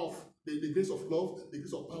 the power of the grace of love, the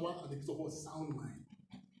grace of power, and the grace of sound mind.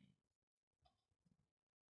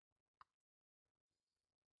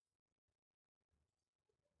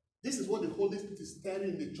 This is what the Holy Spirit is telling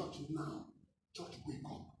in the church now. Church, wake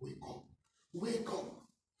up, wake up, wake up.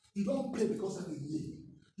 You don't pray because of a need.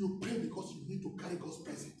 You pray because you need to carry God's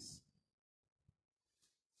presence.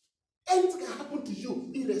 Anything can happen to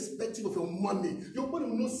you irrespective of your money. Your money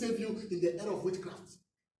will not save you in the era of witchcraft.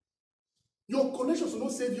 Your connections will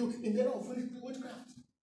not save you in the era of witchcraft.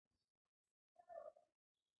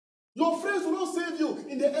 Your friends will not save you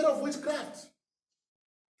in the area of witchcraft.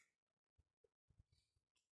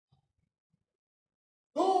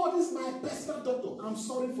 Oh, this is my personal doctor. I'm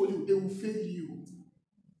sorry for you. They will fail you.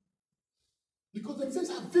 Because themselves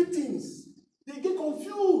are victims. They get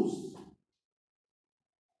confused.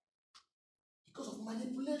 Because of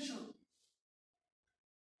manipulation.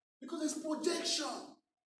 Because there's projection.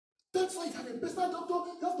 That's why if you have a personal doctor,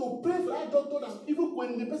 you have to pray for that doctor that even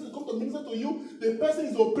when the person comes to minister to you, the person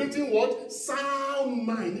is operating what? Sound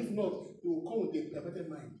mind. If not, he will come with a perverted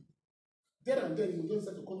mind. There and then, you will just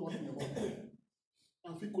start to cut one in your mouth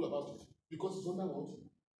and feel cool about it. Because it's under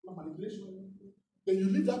what? Manipulation. Then you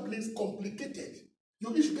leave that place complicated.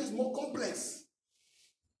 Your issue gets more complex.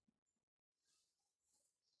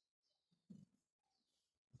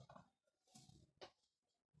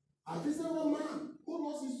 I visited one man who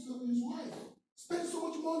lost his wife, spent so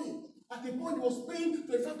much money. At the point he was paying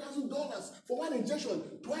 $25,000 for one injection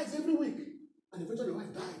twice every week. And eventually the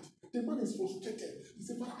wife died. The man is frustrated. He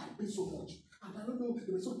said, Father, I paid so much. And I don't know,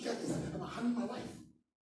 they were so careless about handling my wife.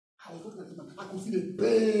 I was looking at him, I could see the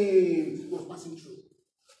pain he was passing through.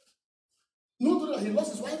 Not only that he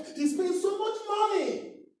lost his wife, he spent so much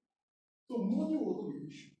money. So money was not the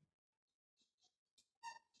issue.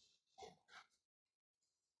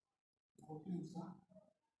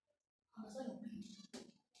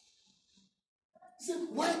 He said,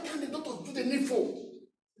 why can't the doctor do the needful?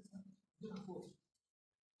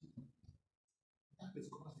 That place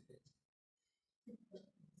covers the bed.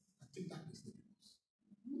 I think that place the people's.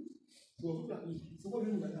 He was looking at me. So what do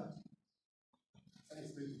you mean by that? I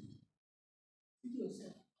explained to you. Think to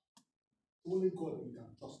yourself. Only God will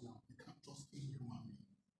can trust now. You can't trust any human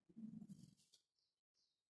being.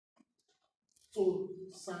 So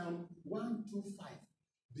Psalm 125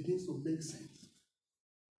 begins to make sense.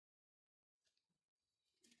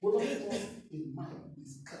 Whoever trusts in man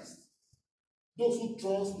is cursed. Those who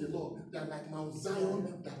trust the Lord, they are like Mount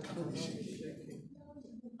Zion that cannot be shaken.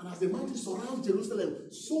 And as the mountain surrounds Jerusalem,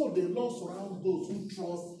 so the Lord surrounds those who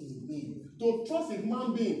trust in Him. To trust a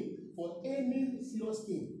human being for any serious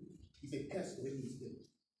thing is a curse when He is dead.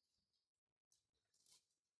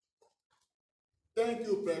 Thank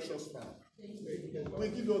you, precious Father. We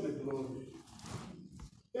give you all the glory.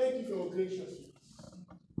 Thank you for your graciousness.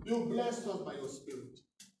 You blessed us by your Spirit.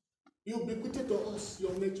 You bequeathed to us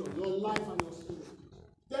your nature, your life, and your spirit.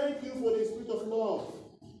 Thank you for the spirit of love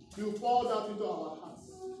you poured out into our hearts.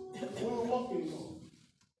 We will walk in love.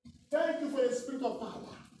 Thank you for the spirit of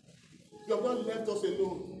power. You have not left us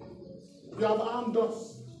alone. You have armed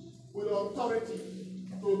us with authority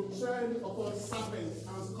to tread upon serpents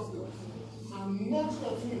and scorpions, and much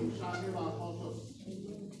of him shall never hurt us.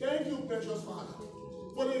 Thank you, precious Father,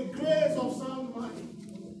 for the grace of sound mind.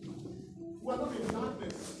 We are not in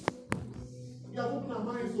darkness. We have opened our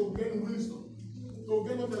minds to gain wisdom, to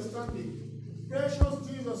gain understanding. Precious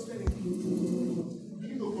Jesus, thank you.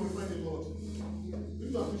 Begin to glorify the Lord.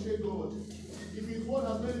 Begin to appreciate God. If His word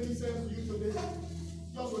has made any sense to you today,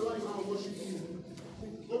 just rely on and worship Him.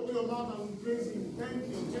 Open your mouth and praise Him. Thank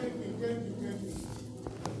Him, thank Him, thank Him, thank Him.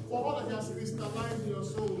 For all that He has crystallized in your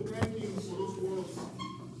soul, thank Him for those words.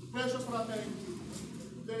 Precious Father, thank you.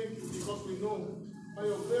 Thank you, because we know by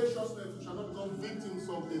your graciousness we shall not become victims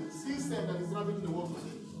of the system that is ravaging the world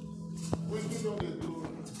today. We give you all the glory.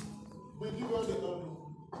 We give you all the honor.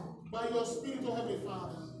 By your Spirit, O Heavenly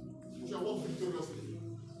Father, we shall walk victoriously.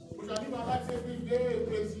 We shall live our lives every day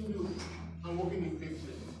praising you and walking in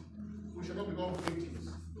victory. We shall not become victims.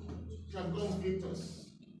 We shall become victors.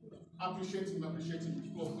 Appreciate Him,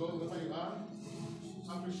 people of God, wherever you are.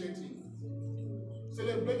 Appreciate Him.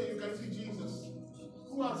 Celebrate the Eucharistic Jesus,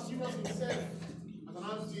 who has given us Himself as an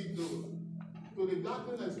antidote to the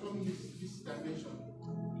darkness that is coming this dimension.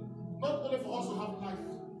 Not only for us to have life,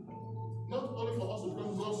 not only for us to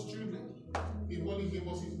become God's children, He only gave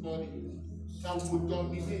us His body that would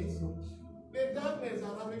dominate the darkness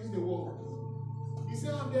that ravages the world. He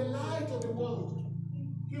said, I'm the light of the world.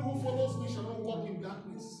 He who follows me shall not walk in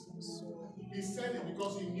darkness. He said it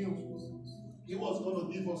because He knew He was going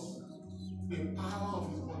to give us the power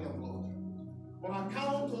of His body and blood. On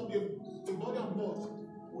account of the body and blood,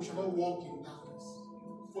 we shall not walk in darkness.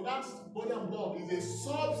 For that body and blood is a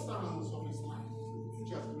substance of His life, which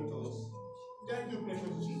He has given to us. Thank you,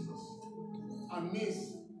 precious Jesus.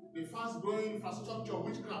 Amidst the fast-growing infrastructure of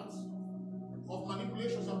witchcraft, of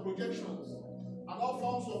manipulations and projections, and all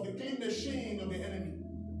forms of the killing machine of the enemy,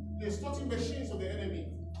 the extorting machines of the enemy,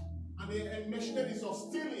 and the machineries of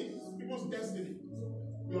stealing people's destiny,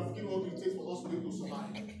 you have given all it takes for us to be able to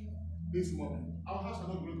survive this moment. Our hearts are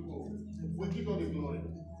not grateful. We give all the glory.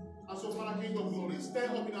 And so, Father, King of glory,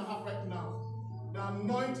 stand up in our heart right now The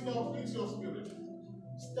anointing of this your spirit.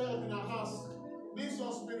 Stir up in our hearts. This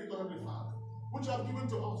your spirit, O Heavenly Father, which you have given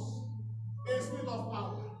to us. A spirit of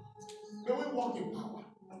power. May we walk in power.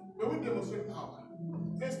 May we demonstrate power.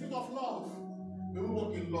 A spirit of love. May we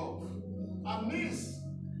walk in love. Amidst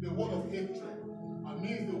the word of hatred,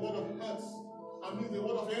 amidst the word of hurt, amidst the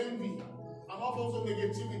word of envy, and also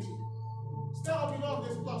negativity. Stir up in us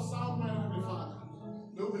the spirit of sound mind, Heavenly Father.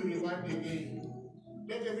 May we be revived again.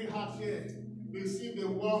 Let every heart here receive the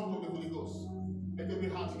warmth of the Holy Ghost. Let every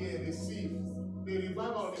heart here receive the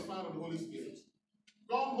revival of the fire of the Holy Spirit.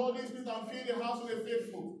 Come, Holy Spirit, and fill the house of the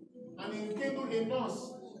faithful, and enkindle in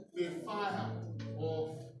us the fire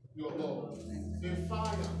of your love. The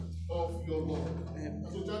fire of your love.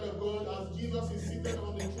 As a child of God, as Jesus is seated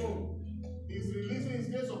on the throne, He is releasing His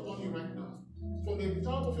grace upon you right now. From the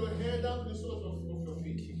top of your head down to the sole of your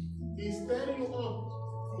feet. He is stirring you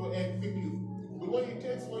up to equip you with what it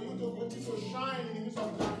takes for you to continue to shine in the midst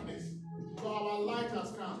of darkness. For our light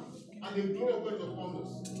has come, and the glory of God is upon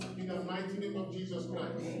us. In the mighty name of Jesus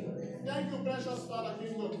Christ. Thank you, precious Father,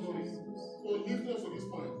 King of glory, for lifting us to this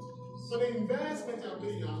point. For the investment you have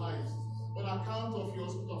made in our lives, on account of your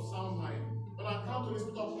spirit of sound mind, on account of the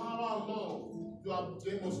spirit of power and love, you have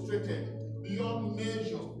demonstrated beyond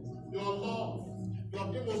measure your love. You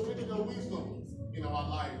have demonstrated your wisdom in our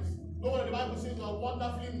lives. No wonder the Bible says you are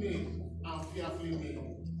wonderfully made and fearfully made.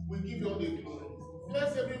 We give you all the glory.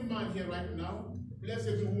 Bless every man here right now. Bless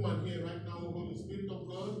every woman here right now, Holy Spirit of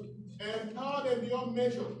God. Empower them beyond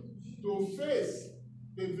measure to face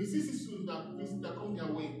the vicissitudes that come their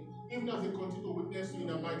way, even as they continue to witness you in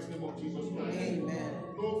the mighty name of Jesus Christ. Amen.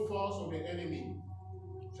 No force of the enemy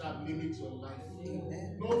shall limit your life.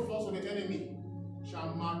 Amen. No force of the enemy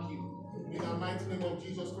shall mark you. In the mighty name of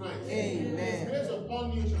Jesus Christ. Amen. His grace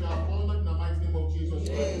upon you shall be abundant in the mighty name of Jesus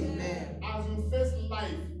Christ. Amen. As you face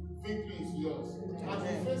life, victory is yours. As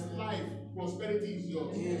you face life, prosperity is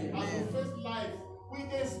yours. Amen. As you face life, with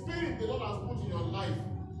the spirit the Lord has put in your life,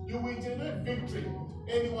 you will generate victory.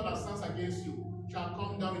 Anyone that stands against you shall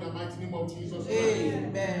come down in the mighty name of Jesus Christ.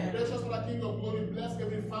 Amen. Precious Father, King of glory, bless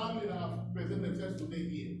every family that have presented themselves today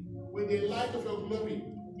here. With the light of your glory,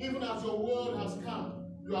 even as your word has come,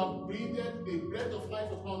 you have breathed the breath of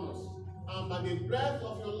life upon us. And by the breath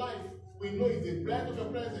of your life, we know it's the breath of your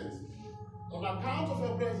presence. On account of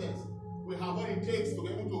your presence, we have what it takes to be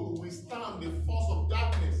able to withstand the force of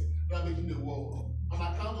darkness ravaging the world. On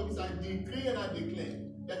account of this, I decree and I declare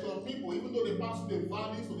that your people, even though they pass through the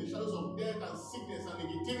valleys of the shadows of death and sickness and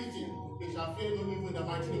negativity, they shall fear no evil in the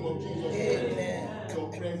mighty name of Jesus Christ. Amen. Your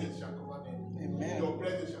presence shall cover them. Amen. Your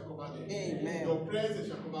presence shall cover them. Amen. Your presence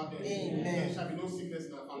shall cover them. Amen. There shall be no sickness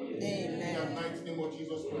in our family. Amen. In the mighty name of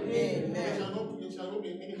Jesus Christ. Amen. There shall not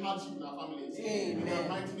be any hardship in our families. Amen. In the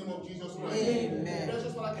mighty name of Jesus Christ. Amen.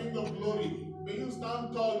 Precious Father, King of glory, may you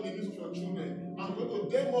stand tall in the midst of your children and go to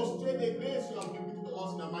demonstrate the grace you have given to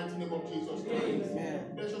us in the mighty name of Jesus Christ.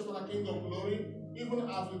 Amen. Precious Father, King of glory, even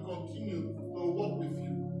as we continue to walk with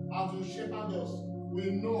you, as you shepherd us,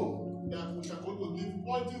 we know that we shall go to give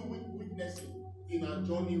quality witnessing in our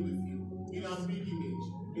journey with you, in our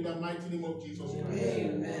pilgrimage, in the mighty name of Jesus Christ.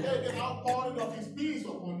 Amen. Let the outpouring of His peace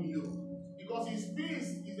upon you, because His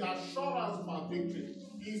peace is the assurance of our victory.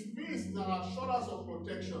 His peace is our assurance of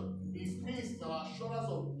protection. His peace is our assurance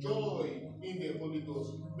of joy in the Holy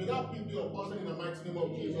Ghost. May that peace be your portion in the mighty name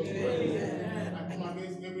of Jesus Christ. I come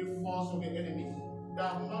against every force of the enemy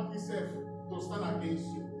that mark itself to stand against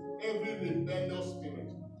you. Every rebellious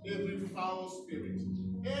spirit, every foul spirit,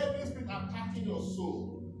 every spirit attacking your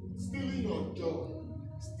soul, stealing your joy,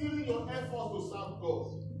 stealing your efforts to serve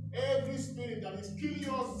God, every spirit that is killing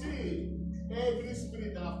your zeal, every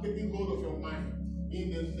spirit that has taken hold of your mind,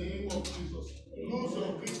 in the name of Jesus, lose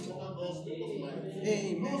your grip over God's people's lives.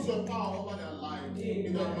 Lose your power over their lives.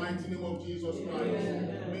 In the mighty name of Jesus Christ.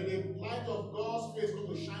 May the light of God's face go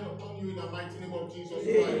to shine upon you in the mighty name of Jesus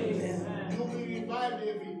Christ. You will be revived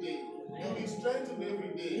every day. You will be strengthened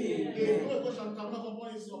every day. The glory of God shall come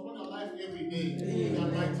upon your life every day. In the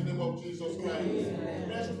mighty name of Jesus Christ.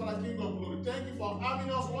 Precious Father, King of glory, thank you for having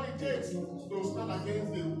us what it takes to stand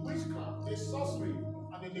against the witchcraft, the sorcery,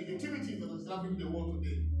 and the negativity that is happening in the world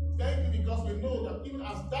today. Thank you, because we know that even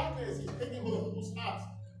as darkness is taking hold of people's hearts,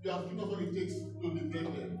 you have given us what it takes to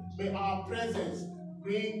liberate them. May our presence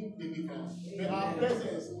bring deliverance. May our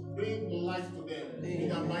presence bring light to them. In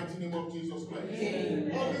the mighty name of Jesus Christ.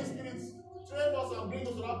 Holy Spirit, train us and bring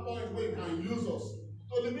us to that point where you can use us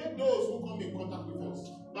to liberate those who come in contact with us.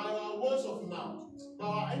 By our words of mouth, by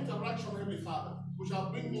our interaction with Heavenly Father, we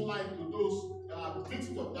shall bring light to those that are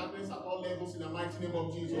victims of darkness at all levels in the mighty name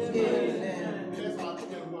of Jesus Christ. Bless our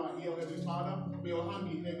children who are here, Heavenly Father. Father. May your hand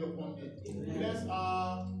be heavy upon them. Bless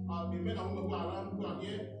the men and women who are around, who are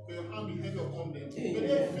here. May your hand be heavy upon them. May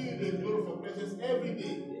they feel the glory of your presence every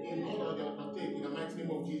day in all that they undertake in the mighty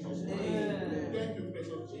name of Jesus. Thank you,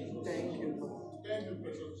 precious Jesus. Thank you, Lord. Thank you,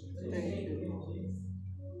 precious Jesus. Thank you, Lord.